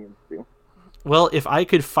 117 minions do. Well, if I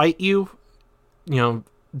could fight you,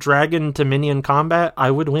 dragon to minion combat,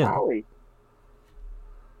 I would win. Howie.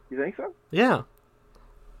 You think so? Yeah.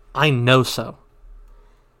 I know so.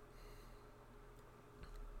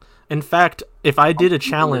 In fact, if I did a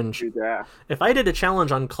challenge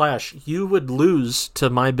on Clash, you would lose to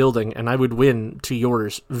my building and I would win to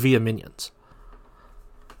yours via minions.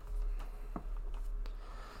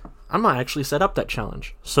 I might actually set up that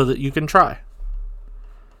challenge so that you can try.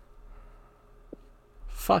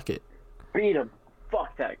 Fuck it. Beat him.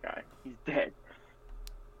 Fuck that guy. He's dead.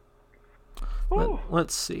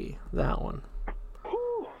 Let's see. That one.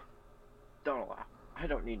 Don't laugh. I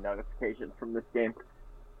don't need notifications from this game.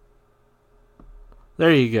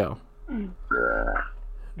 There you go.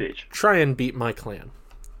 Bitch. Try and beat my clan.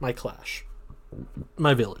 My Clash.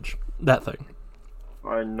 My village. That thing.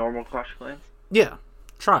 Normal Clash Clans? Yeah.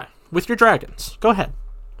 Try. With your dragons. Go ahead.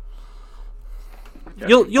 Yeah.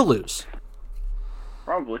 You'll lose.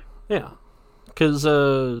 Probably. Yeah. Because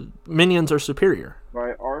minions are superior.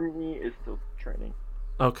 My army is still training.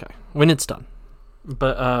 Okay. When it's done.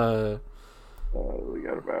 But, we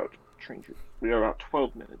got about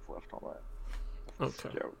 12 minutes left on that. Okay.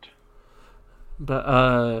 Scout. But,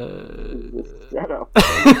 Shut up.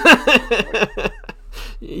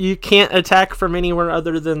 you can't attack from anywhere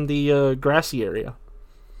other than the grassy area.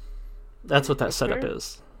 That's what that setup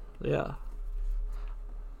is. Yeah.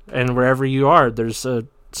 And wherever you are, there's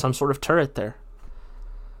some sort of turret there.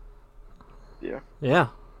 Yeah. Yeah.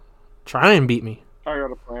 Try and beat me. I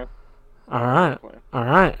got a plan. All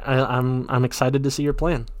right. I'm excited to see your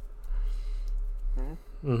plan.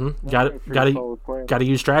 Mm-hmm. Gotta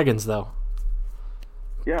use dragons though.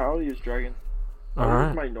 Yeah, I'll use dragons. I'll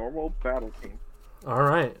use my normal battle team. All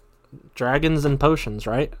right. Dragons and potions,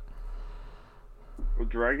 right? Well,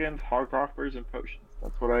 dragons, hoghoppers, and potions.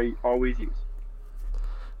 That's what I always use.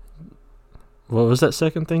 What was that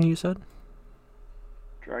second thing you said?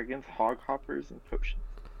 Dragons, hoghoppers, and potions.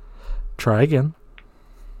 Try again.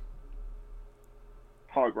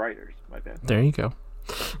 Hog riders, my bad. There you go.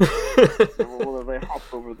 Well, they hop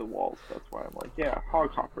over the walls. That's why I'm like, yeah,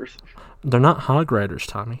 hog hoppers. They're not hog riders,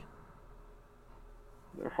 Tommy.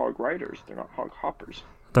 They're hog riders. They're not hog hoppers.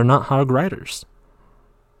 They're not hog riders.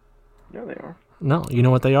 Yeah, they are. No, you know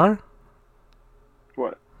what they are?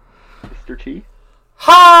 What? Mr. T?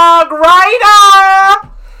 Hog rider!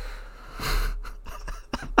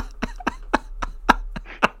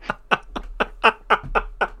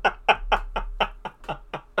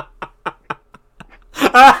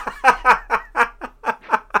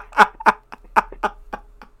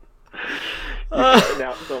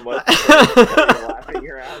 Out so much you're laughing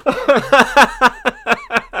your ass off.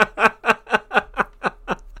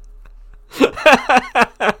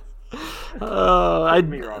 Oh,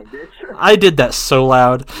 Me wrong, bitch. I did that so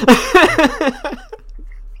loud.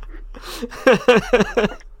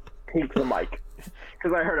 Take the mic,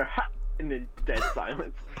 because I heard a ha and then dead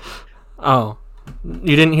silence. Oh,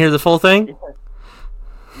 you didn't hear the full thing?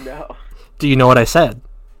 No. Do you know what I said?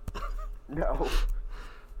 No.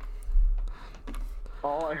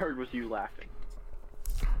 All I heard was you laughing.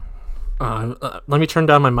 Let me turn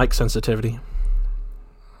down my mic sensitivity.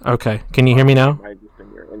 Okay, can you hear me now?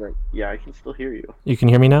 Yeah, I can still hear you. You can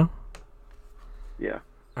hear me now? Yeah.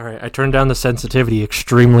 Alright, I turned down the sensitivity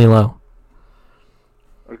extremely low.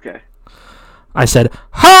 Okay. I said,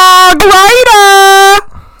 Hog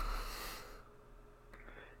Rider!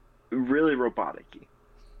 Really robotic-y.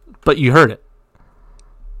 But you heard it.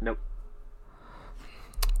 Nope.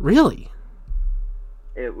 Really?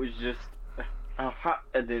 It was just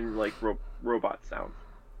and then like robot sounds.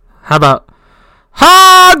 How about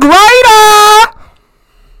Hog Rider?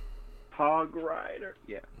 Hog Rider.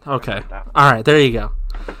 Yeah. Okay. All right. There you go.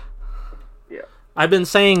 Yeah. I've been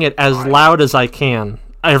saying it as loud as I can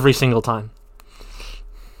every single time.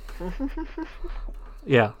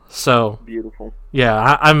 Yeah. So Beautiful.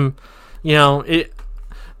 yeah, I'm. You know,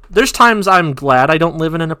 there's times I'm glad I don't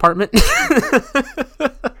live in an apartment.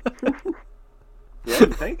 Yeah, you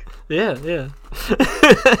think? Yeah, yeah.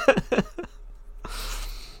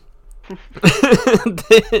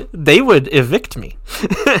 they would evict me.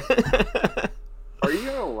 Are you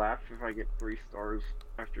gonna laugh if I get 3 stars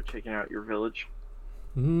after checking out your village?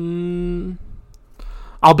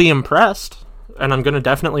 I'll be impressed, and I'm gonna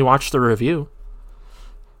definitely watch the review.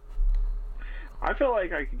 I feel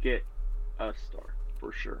like I could get a star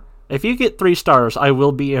for sure. If you get 3 stars, I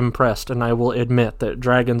will be impressed, and I will admit that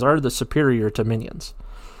dragons are the superior to minions.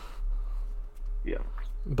 Yeah.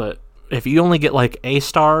 But if you only get like a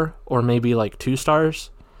star or maybe like 2 stars,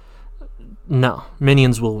 no,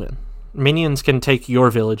 minions will win. Minions can take your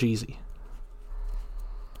village easy.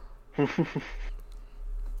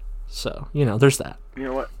 So, you know, there's that. You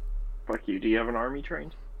know what? Fuck you. Do you have an army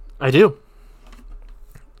trained? I do,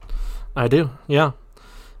 yeah.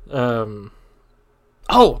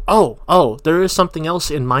 There is something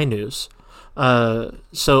else in my news.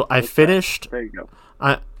 So I finished... There you go.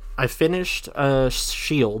 I finished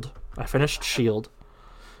Shield. I finished Shield.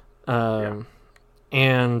 And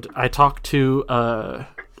I talked to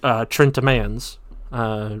Trent Demands,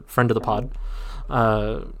 friend of the pod,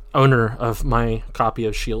 owner of my copy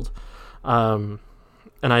of Shield. And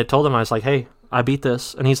I told him, I was like, hey, I beat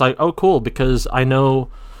this. And he's like, oh, cool, because I know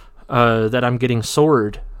that I'm getting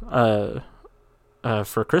Sword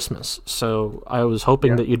for Christmas. So I was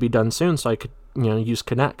hoping that you'd be done soon so I could, use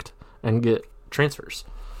Connect and get transfers.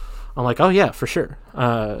 I'm like, oh, yeah, for sure.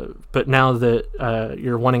 But now that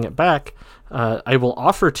you're wanting it back, I will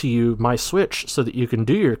offer to you my Switch so that you can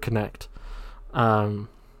do your Connect.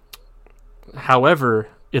 However,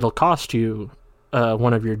 it'll cost you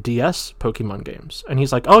one of your DS Pokemon games. And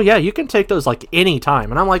he's like, oh, yeah, you can take those like any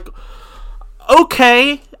time. And I'm like,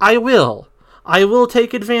 okay, I will. I will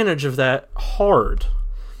take advantage of that hard.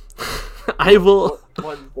 I will. What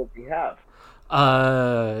ones does he have?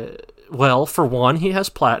 Well, for one, he has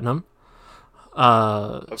Platinum.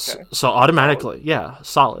 Okay. So automatically,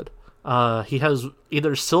 solid. He has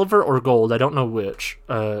either Silver or Gold, I don't know which.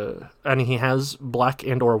 And he has Black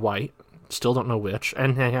and or White, still don't know which.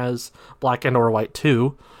 And he has Black and or White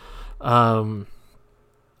 2.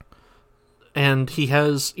 And he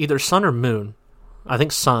has either Sun or Moon. I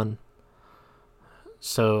think Sun.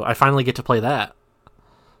 So I finally get to play that.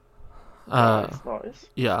 Nice.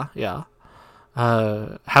 Yeah.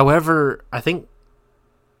 However, I think...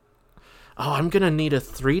 Oh, I'm going to need a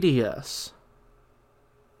 3DS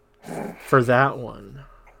for that one.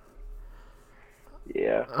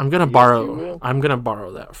 Yeah. I'm going to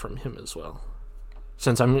borrow that from him as well.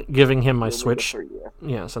 Since I'm giving him my Switch.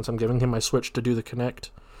 Yeah, since I'm giving him my Switch to do the Connect,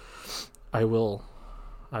 I will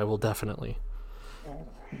definitely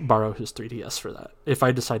borrow his 3DS for that, if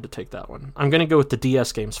I decide to take that one. I'm going to go with the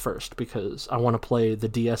DS games first, because I want to play the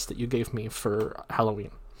DS that you gave me for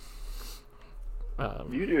Halloween.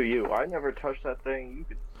 You do you. I never touched that thing. You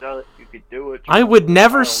could sell it. You could do it. I would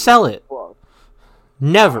never sell it.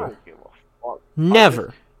 Never.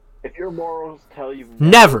 Never. If your morals tell you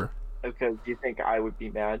never. Okay, do you think I would be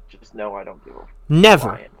mad? Just know I don't give a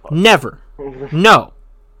never. Never. No.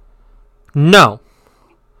 No.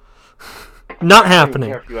 Not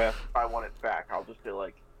happening. If you ask if I want it back, I'll just be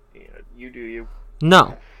like, you do you.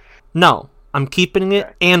 No. I'm keeping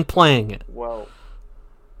it and playing it. Well,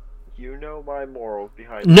 you know my morals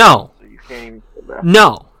behind no. It, so you can't even say that.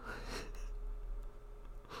 No.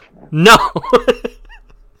 No.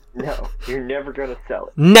 No, you're never gonna sell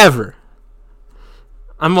it. Never.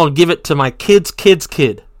 I'm gonna give it to my kid's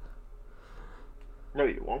kid. No,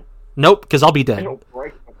 you won't. Nope, because I'll be dead. I don't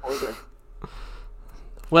break before then.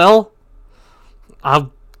 Well,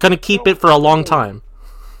 I'm gonna keep it for a long time.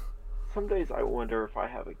 Some days I wonder if I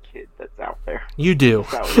have a kid that's out there. You do.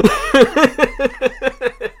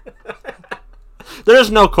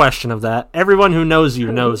 There's no question of that. Everyone who knows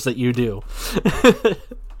you knows that you do.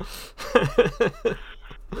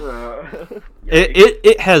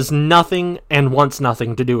 It has nothing and wants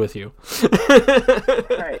nothing to do with you.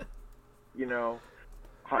 Hey,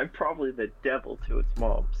 I'm probably the devil to its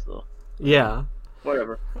mom, so. Yeah.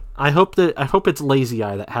 Whatever. I hope it's Lazy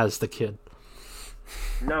Eye that has the kid.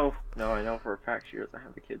 No, I know for a fact she doesn't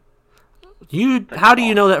have a kid. How do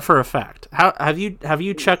you know that for a fact? How have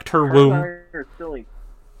you checked her womb? Her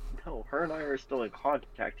and I are still in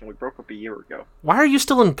contact, and we broke up a year ago. Why are you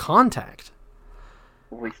still in contact?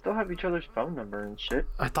 Well, we still have each other's phone number and shit.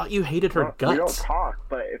 I thought you hated her guts. We don't talk,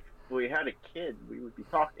 but if we had a kid, we would be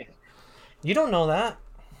talking. You don't know that.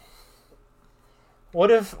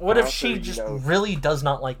 What if she just really does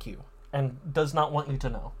not like you? and does not want you to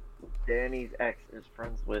know. Danny's ex is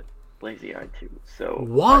friends with Lazy Eye too, so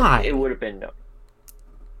why? It would have been no.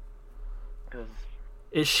 Because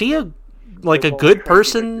is she a good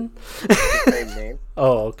person? Same name.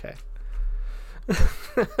 Oh, okay.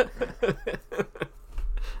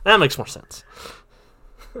 That makes more sense.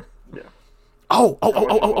 Yeah. Oh!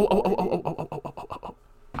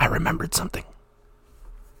 I remembered something.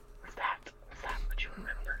 What's that what you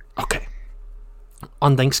remember? Okay.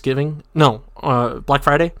 On Thanksgiving? No, Black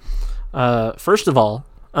Friday. First of all,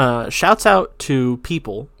 shouts out to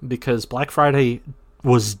people because Black Friday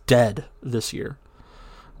was dead this year.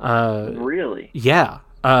 Really? Yeah.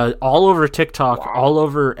 All over TikTok, wow. all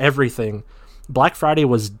over everything. Black Friday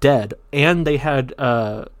was dead, and they had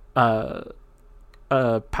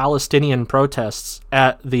Palestinian protests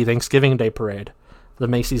at the Thanksgiving Day Parade, the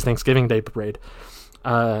Macy's Thanksgiving Day Parade.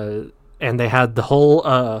 And they had the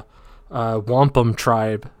whole Wampum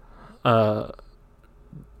tribe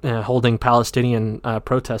holding Palestinian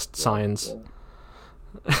protest signs.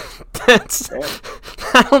 That's.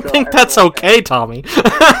 I don't think that's okay, Tommy.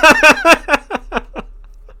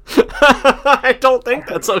 I don't think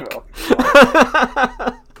that's okay.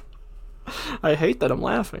 I hate that I'm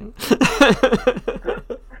laughing.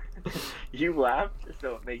 You laughed,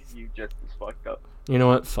 so it makes you just as fucked up. You know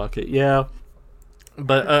what? Fuck it. Yeah.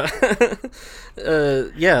 But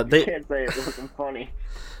yeah, you can't say it wasn't funny.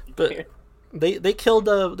 But they killed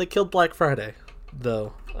Black Friday,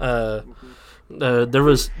 though. There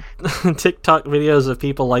was TikTok videos of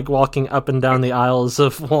people like walking up and down the aisles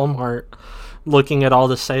of Walmart, looking at all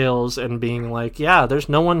the sales and being like, "Yeah, there's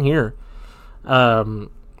no one here."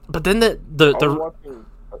 But then I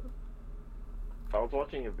was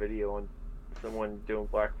watching a video on someone doing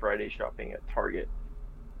Black Friday shopping at Target,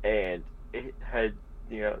 and it had,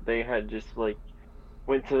 they had just like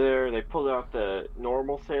went to there, they pulled out the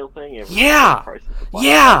normal sale thing, and that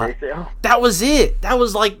was it. That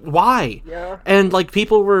was like, why? Yeah. And like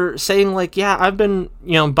people were saying like, yeah, I've been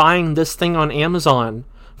buying this thing on Amazon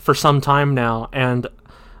for some time now, and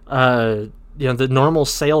the normal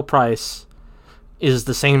sale price is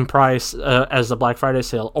the same price as the Black Friday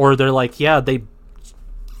sale. Or they're like, yeah, they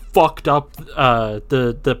fucked up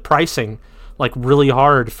the pricing like really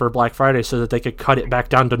hard for Black Friday so that they could cut it back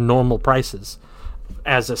down to normal prices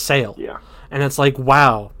as a sale. Yeah. And it's like,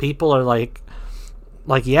 wow, people are like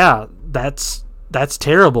yeah, that's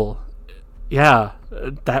terrible. Yeah,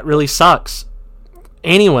 that really sucks.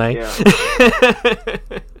 Anyway. Yeah.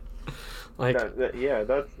 That's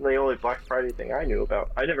the only Black Friday thing I knew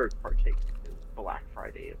about. I never partake in Black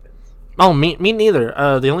Friday events. Oh, me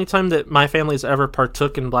neither. The only time that my family's ever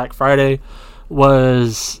partook in Black Friday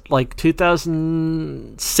was like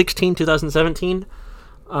 2016, 2017.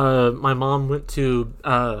 My mom went to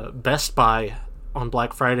Best Buy on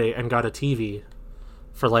Black Friday and got a TV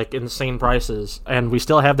for like insane prices, and we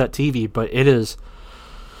still have that TV, but it is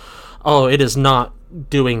not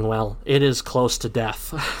doing well. It is close to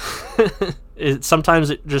death. Sometimes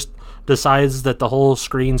it just decides that the whole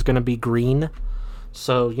screen's going to be green,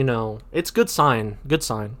 so it's good sign.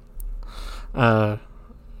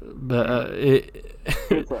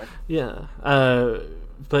 Yeah.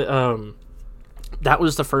 That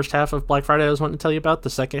was the first half of Black Friday I was wanting to tell you about.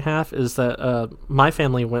 The second half is that my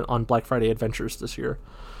family went on Black Friday adventures this year.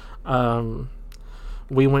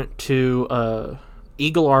 We went to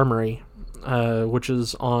Eagle Armory, which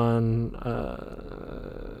is on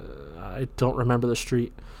I don't remember the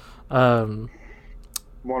street. One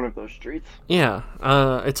of those streets. Yeah,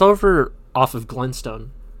 it's over off of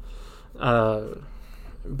Glenstone. But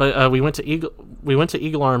we went to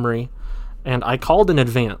Eagle Armory, and I called in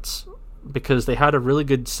advance because they had a really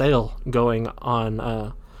good sale going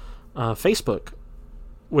on Facebook,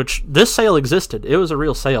 which this sale existed. It was a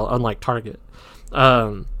real sale, unlike Target.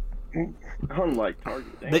 Unlike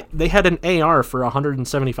Target, they had an AR for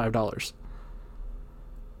 $175.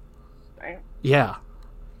 Damn. Yeah,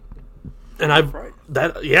 and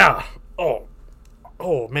Oh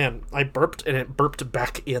man, I burped and it burped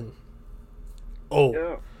back in. Oh.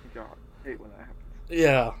 Yeah. God, I hate when that happens.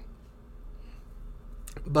 Yeah.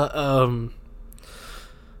 But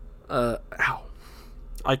ow.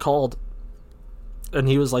 I called, and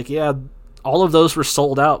he was like, "Yeah, all of those were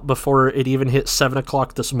sold out before it even hit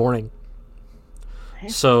 7:00 this morning.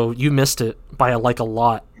 So you missed it by a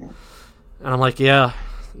lot." And I'm like, "Yeah,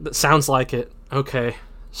 that sounds like it. Okay."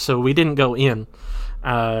 So we didn't go in,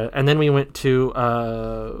 and then we went to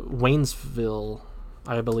Waynesville,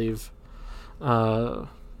 I believe. I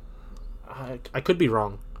could be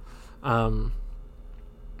wrong.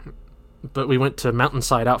 But we went to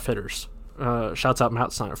Mountainside Outfitters. Shouts out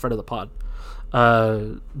Mountainside, a friend of the pod.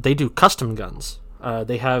 they do custom guns.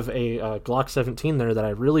 They have a Glock 17 there that I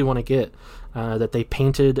really want to get, that they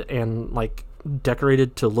painted and like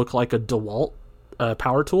decorated to look like a DeWalt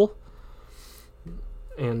power tool,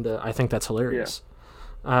 and I think that's hilarious.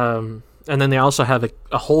 Yeah. And then they also have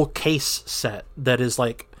a whole case set that is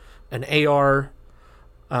like an AR,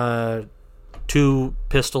 2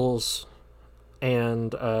 pistols,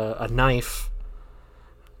 and a knife,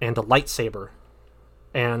 and a lightsaber,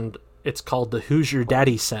 and it's called the Who's Your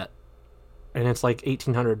Daddy set, and it's like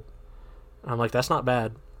 1,800. I'm like, that's not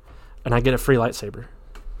bad, and I get a free lightsaber,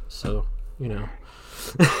 so you know.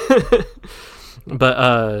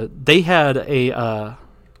 But they had a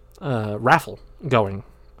raffle going,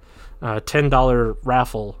 $10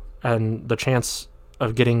 raffle, and the chance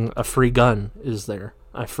of getting a free gun is there,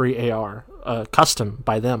 a free AR, custom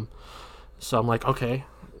by them. So I'm like, okay,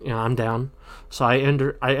 I'm down. So I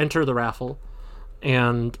enter the raffle,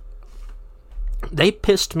 and they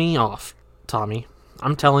pissed me off, Tommy.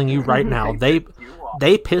 I'm telling you right now, they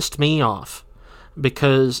pissed me off,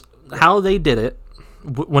 because how they did it,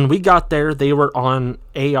 when we got there, they were on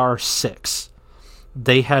AR-6.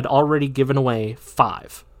 They had already given away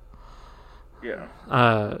 5. Yeah.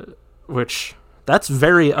 Which, that's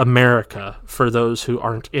very America for those who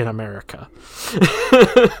aren't in America.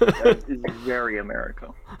 That is very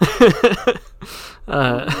America.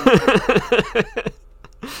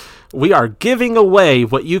 We are giving away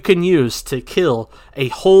what you can use to kill a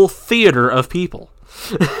whole theater of people.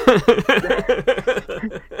 Just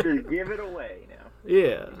give it away now.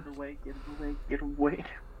 Yeah. Give it away, give it away, give it away.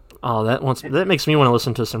 Oh, that makes me want to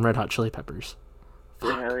listen to some Red Hot Chili Peppers.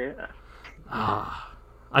 Hell yeah.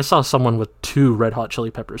 I saw someone with 2 Red Hot Chili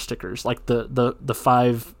Pepper stickers, like the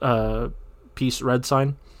 5 piece red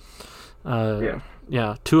sign.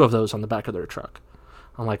 Yeah, 2 of those on the back of their truck.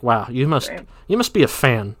 I'm like, wow, you must be a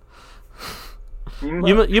fan.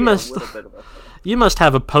 You must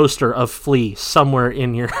have a poster of Flea somewhere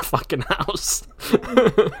in your fucking house.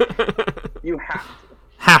 You have to.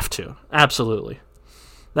 Have to, absolutely.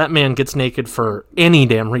 That man gets naked for any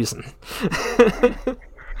damn reason.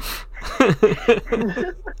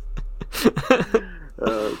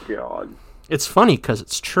 Oh god. It's funny because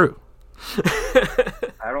it's true.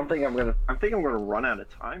 I think I'm gonna run out of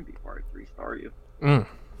time before I restart you.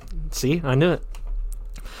 See, I knew it.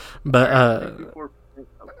 But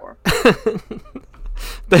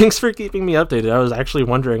thanks for keeping me updated. I was actually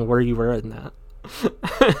wondering where you were in that.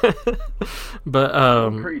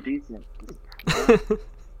 But pretty decent.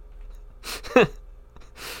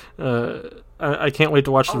 I can't wait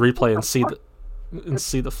to watch the replay and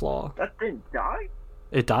see the flaw. That didn't die?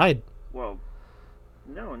 It died. Well,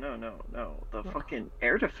 no. The fucking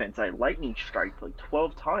air defense I lightning striked like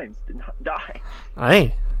 12 times did not die.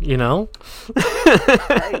 Hey, you know.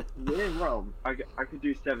 Hey, when in Rome, I could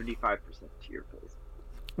do 75% to your place.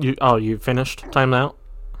 You finished? Time out?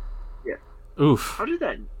 Yeah. Oof. How did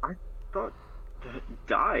that? I thought that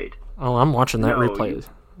died. Oh, I'm watching that replay.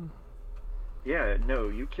 Yeah, no,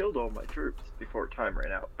 you killed all my troops before time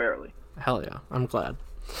ran out, barely. Hell yeah, I'm glad.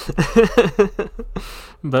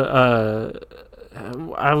 But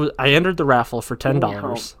I entered the raffle for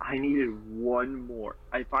 $10. I needed one more.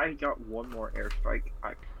 If I got one more airstrike,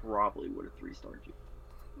 I probably would have 3-starred you.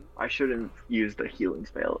 I shouldn't have used the healing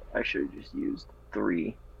spell. I should have just used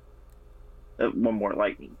 3. One more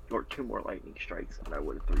lightning, or 2 more lightning strikes, and I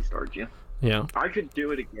would have 3-starred you. Yeah. I could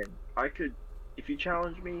do it again. If you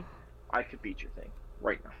challenge me, I could beat your thing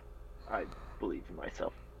right now. I believe in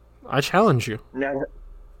myself. I challenge you. Now,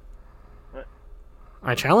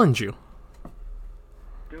 I challenge you.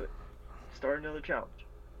 Do it. Start another challenge.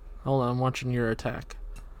 Hold on, I'm watching your attack.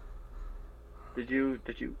 Did you?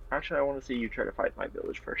 Actually, I want to see you try to fight my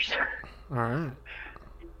village first. Alright.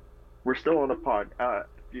 We're still on a pod. If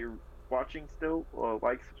you're watching still,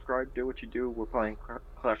 like, subscribe, do what you do. We're playing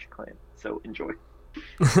Clash of Clans, so enjoy.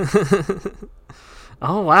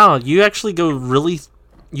 Oh wow, you actually go really.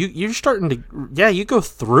 You're starting to. Yeah, you go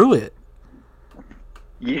through it.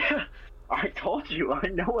 Yeah, I told you. I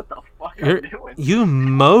know what the fuck I'm doing. You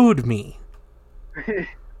mowed me.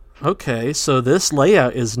 Okay, so this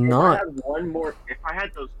layout is not. If I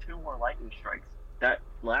had those 2 more lightning strikes, that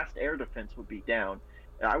last air defense would be down,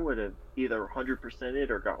 and I would have either 100%ed it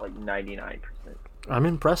or got like 99%. I'm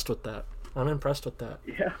impressed with that.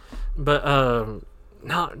 Yeah. But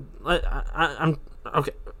no, I'm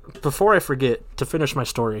okay. Before I forget to finish my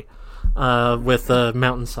story, with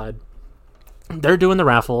Mountainside, they're doing the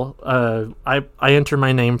raffle. I enter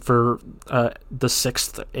my name for the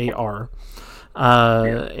 6th AR,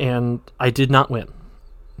 and I did not win.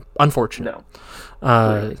 Unfortunate.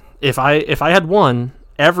 No. If I had won,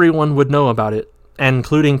 everyone would know about it,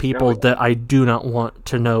 including people Oh, yeah. that I do not want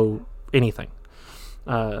to know anything.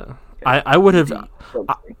 I would have.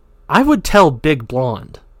 I would tell Big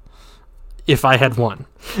Blonde if I had one.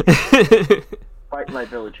 Fight my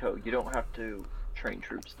village ho. You don't have to train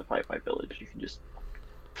troops to fight my village. You can just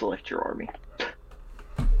select your army.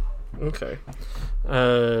 Okay.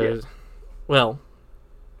 Yeah. Well,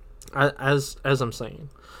 as I'm saying,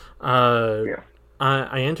 Yeah.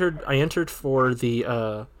 I entered for the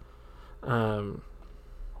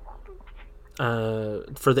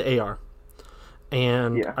for the AR,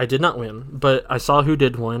 and Yeah. I did not win, but I saw who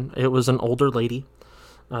did win. It was an older lady,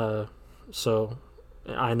 so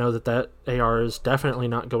I know that AR is definitely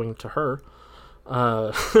not going to her.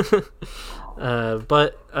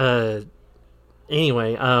 But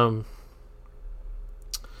anyway,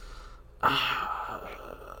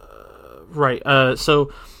 right.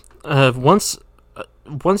 So once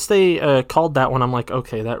they called that one, I'm like,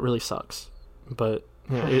 okay, that really sucks. But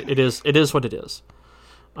yeah, it is what it is.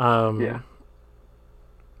 Yeah.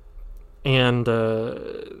 And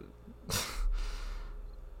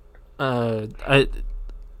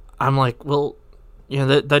I'm like, well, yeah,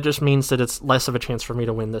 that just means that it's less of a chance for me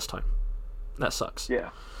to win this time. That sucks.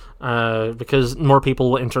 Yeah. Because more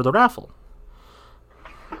people will enter the raffle.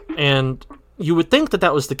 And you would think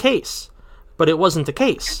that was the case, but it wasn't the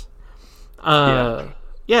case.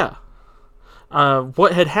 Yeah.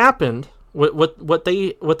 What had happened, what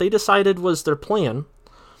they decided was their plan,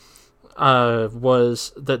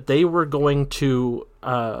 was that they were going to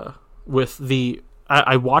with the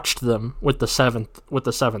I watched them with the seventh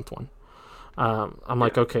one. I'm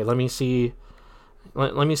like, okay, let me see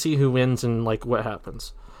who wins and like what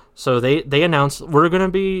happens. So they announced we're gonna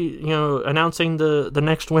be announcing the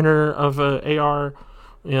next winner of AR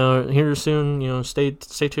here soon. Stay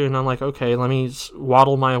tuned. I'm like, okay, let me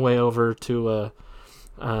waddle my way over to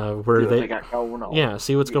where they got going on. Yeah,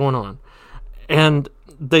 see what's going on. And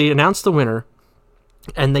they announced the winner,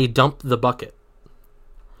 and they dumped the bucket.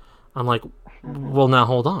 I'm like, well, now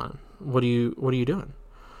hold on. What are you doing?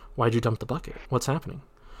 Why'd you dump the bucket? What's happening?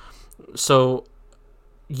 So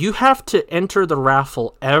you have to enter the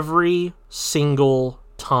raffle every single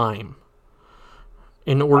time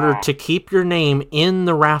in order to keep your name in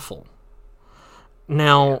the raffle.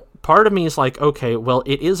 Now, part of me is like, okay, well,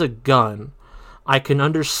 it is a gun. I can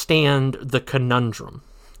understand the conundrum.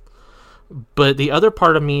 But the other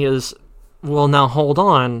part of me is, well, now hold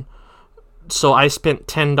on. So I spent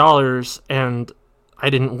 $10 and I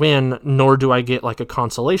didn't win, nor do I get like a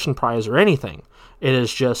consolation prize or anything. It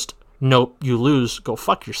is just, nope, you lose, go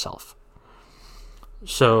fuck yourself.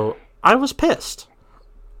 So I was pissed,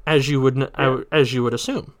 as you would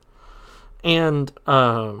assume. And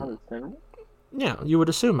yeah, you would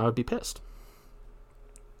assume I would be pissed.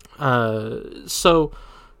 So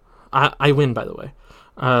I win, by the way.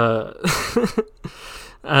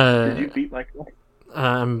 Did you beat Michael?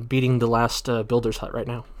 I'm beating the last Builder's Hut right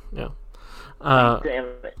now. Yeah. Damn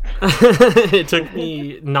it. It took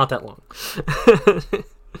me not that long.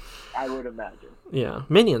 I would imagine. Yeah.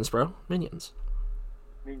 Minions, bro. Minions.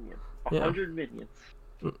 100 minions.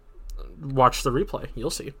 Watch the replay. You'll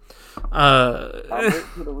see. I'll wait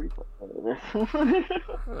for the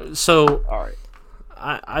replay. So, all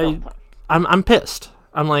right. I'm pissed.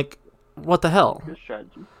 I'm like, what the hell? Good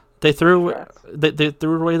strategy. They threw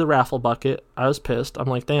away the raffle bucket. I was pissed. I'm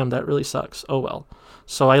like, damn, that really sucks. Oh well.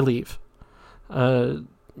 So I leave. I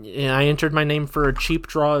entered my name for a cheap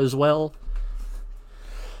draw as well.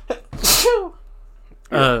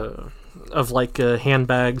 Of like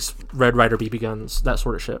handbags, Red Ryder BB guns, that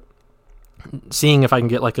sort of shit. Seeing if I can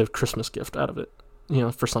get like a Christmas gift out of it,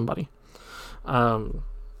 for somebody. But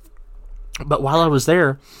while I was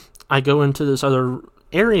there, I go into this other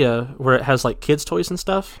area where it has like kids' toys and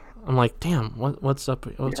stuff. I'm like, damn, what's up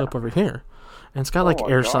over here? And it's got like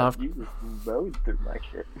airsoft. God, you just rode through my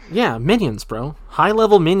shit. Yeah, minions, bro. High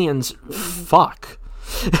level minions. Fuck.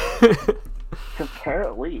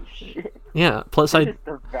 Apparently, shit. Yeah. Plus, I just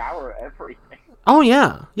devour everything. Oh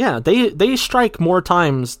yeah. They strike more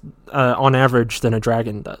times on average than a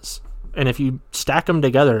dragon does, and if you stack them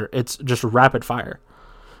together, it's just rapid fire.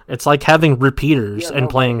 It's like having repeaters and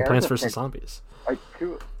playing Plants vs Zombies.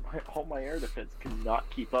 All my air defense cannot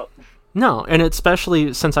keep up. No, and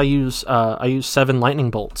especially since I use 7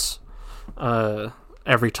 lightning bolts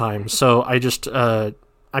every time, so I just I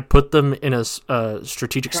put them in a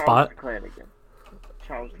strategic spot.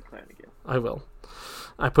 Challenge the clan again. I will.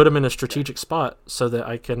 I put them in a strategic spot so that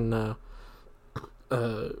I can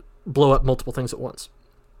blow up multiple things at once.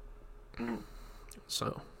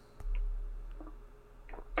 So.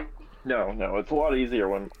 No, it's a lot easier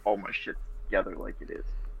when all my shit's together like it is.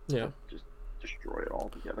 Yeah. Just destroy it all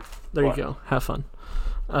together. There you go. Have fun.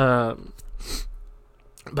 But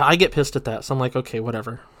I get pissed at that, so I'm like, okay,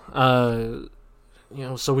 whatever. So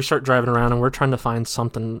we start driving around, and we're trying to find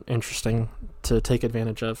something interesting to take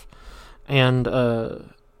advantage of. And, I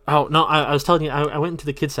was telling you, I went into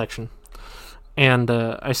the kids section, and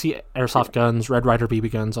I see airsoft guns, Red Ryder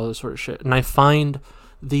BB guns, all this sort of shit. And I find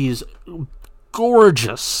these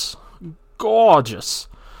gorgeous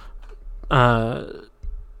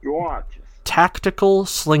tactical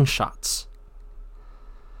slingshots.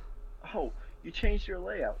 Oh, you changed your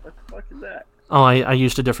layout. What the fuck is that? Oh, I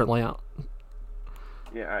used a different layout.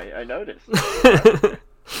 Yeah, I noticed.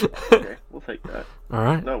 Okay, we'll take that. All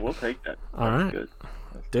right. No, we'll take that. All That's right. good.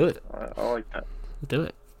 Do it. I like that. Do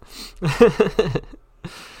it.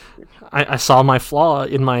 I saw my flaw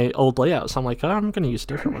in my old layout, so I'm like, I'm going to use a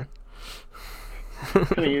different one. I'm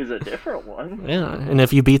going to use a different one. Yeah, and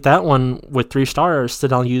if you beat that one with 3 stars,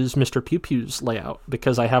 then I'll use Mr. Pew Pew's layout,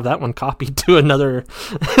 because I have that one copied to another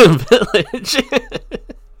village.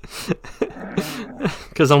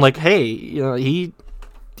 Because I'm like, hey,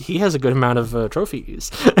 he has a good amount of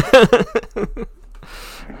trophies.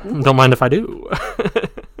 Don't mind if I do.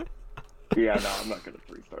 Yeah, no, I'm not going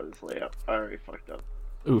to 3-star this layout. I already fucked up.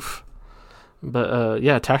 Oof. But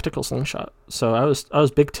yeah, tactical slingshot. So I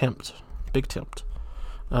was big tempt.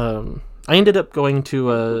 I ended up going to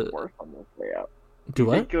worse on this layout. Do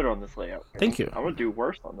what? You did good on this layout. Thank you. I'm gonna do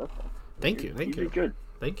worse on this one. Thank you. You did good.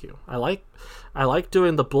 Thank you. I like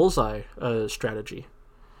doing the bullseye strategy.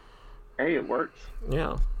 Hey, it works.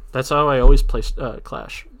 Yeah, that's how I always play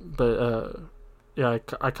Clash. But yeah,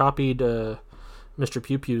 I copied Mr.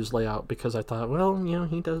 Pew Pew's layout because I thought, well,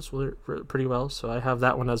 he does pretty well, so I have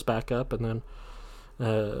that one as backup, and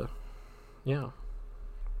then yeah.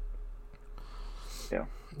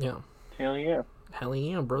 Yeah. Hell yeah. Hell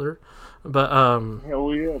yeah, brother. But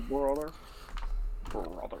Hell yeah, brother.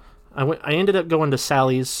 I ended up going to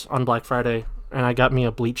Sally's on Black Friday, and I got me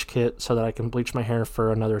a bleach kit so that I can bleach my hair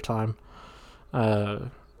for another time.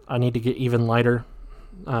 I need to get even lighter.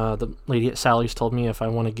 The lady at Sally's told me if I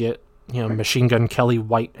want to get Machine Gun Kelly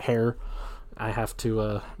white hair, I have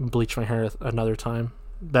to bleach my hair another time.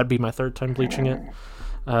 That'd be my 3rd time bleaching it.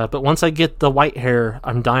 But once I get the white hair,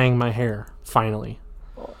 I'm dyeing my hair finally.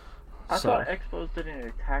 I thought Expos didn't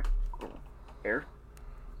attack air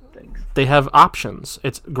things. They have options.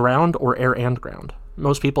 It's ground or air and ground.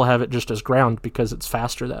 Most people have it just as ground because it's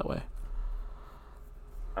faster that way.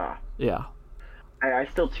 Ah. Yeah. I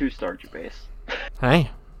still 2-starred your base.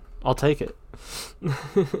 Hey, I'll take it.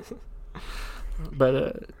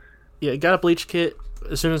 But yeah, got a bleach kit.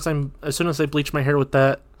 As soon as I bleach my hair with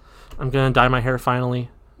that, I'm gonna dye my hair finally.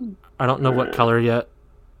 I don't know what color yet.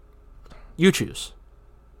 You choose.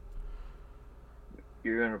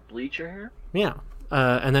 You're gonna bleach your hair? Yeah.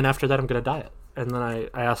 And then after that, I'm gonna dye it. And then I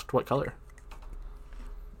asked what color.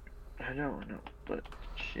 I know, but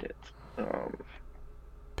shit.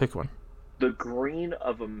 Pick one. The green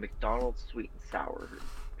of a McDonald's sweet and sour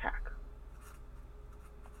pack.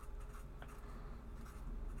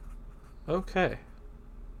 Okay.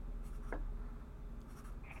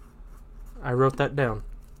 I wrote that down.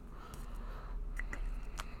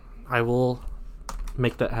 I will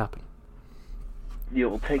make that happen. You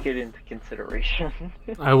will take it into consideration.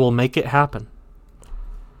 I will make it happen.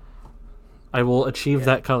 I will achieve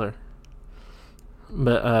that color.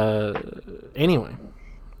 But anyway,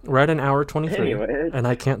 we're at an hour 23, and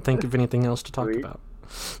I can't think of anything else to talk about.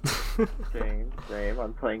 Same.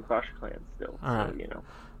 I'm playing Clash of Clans still. All right. So,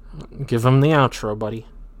 Give them the outro, buddy.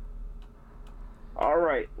 All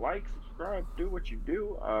right. Like, subscribe, do what you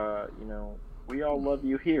do. We all love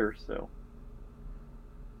you here, so.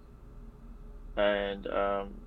 And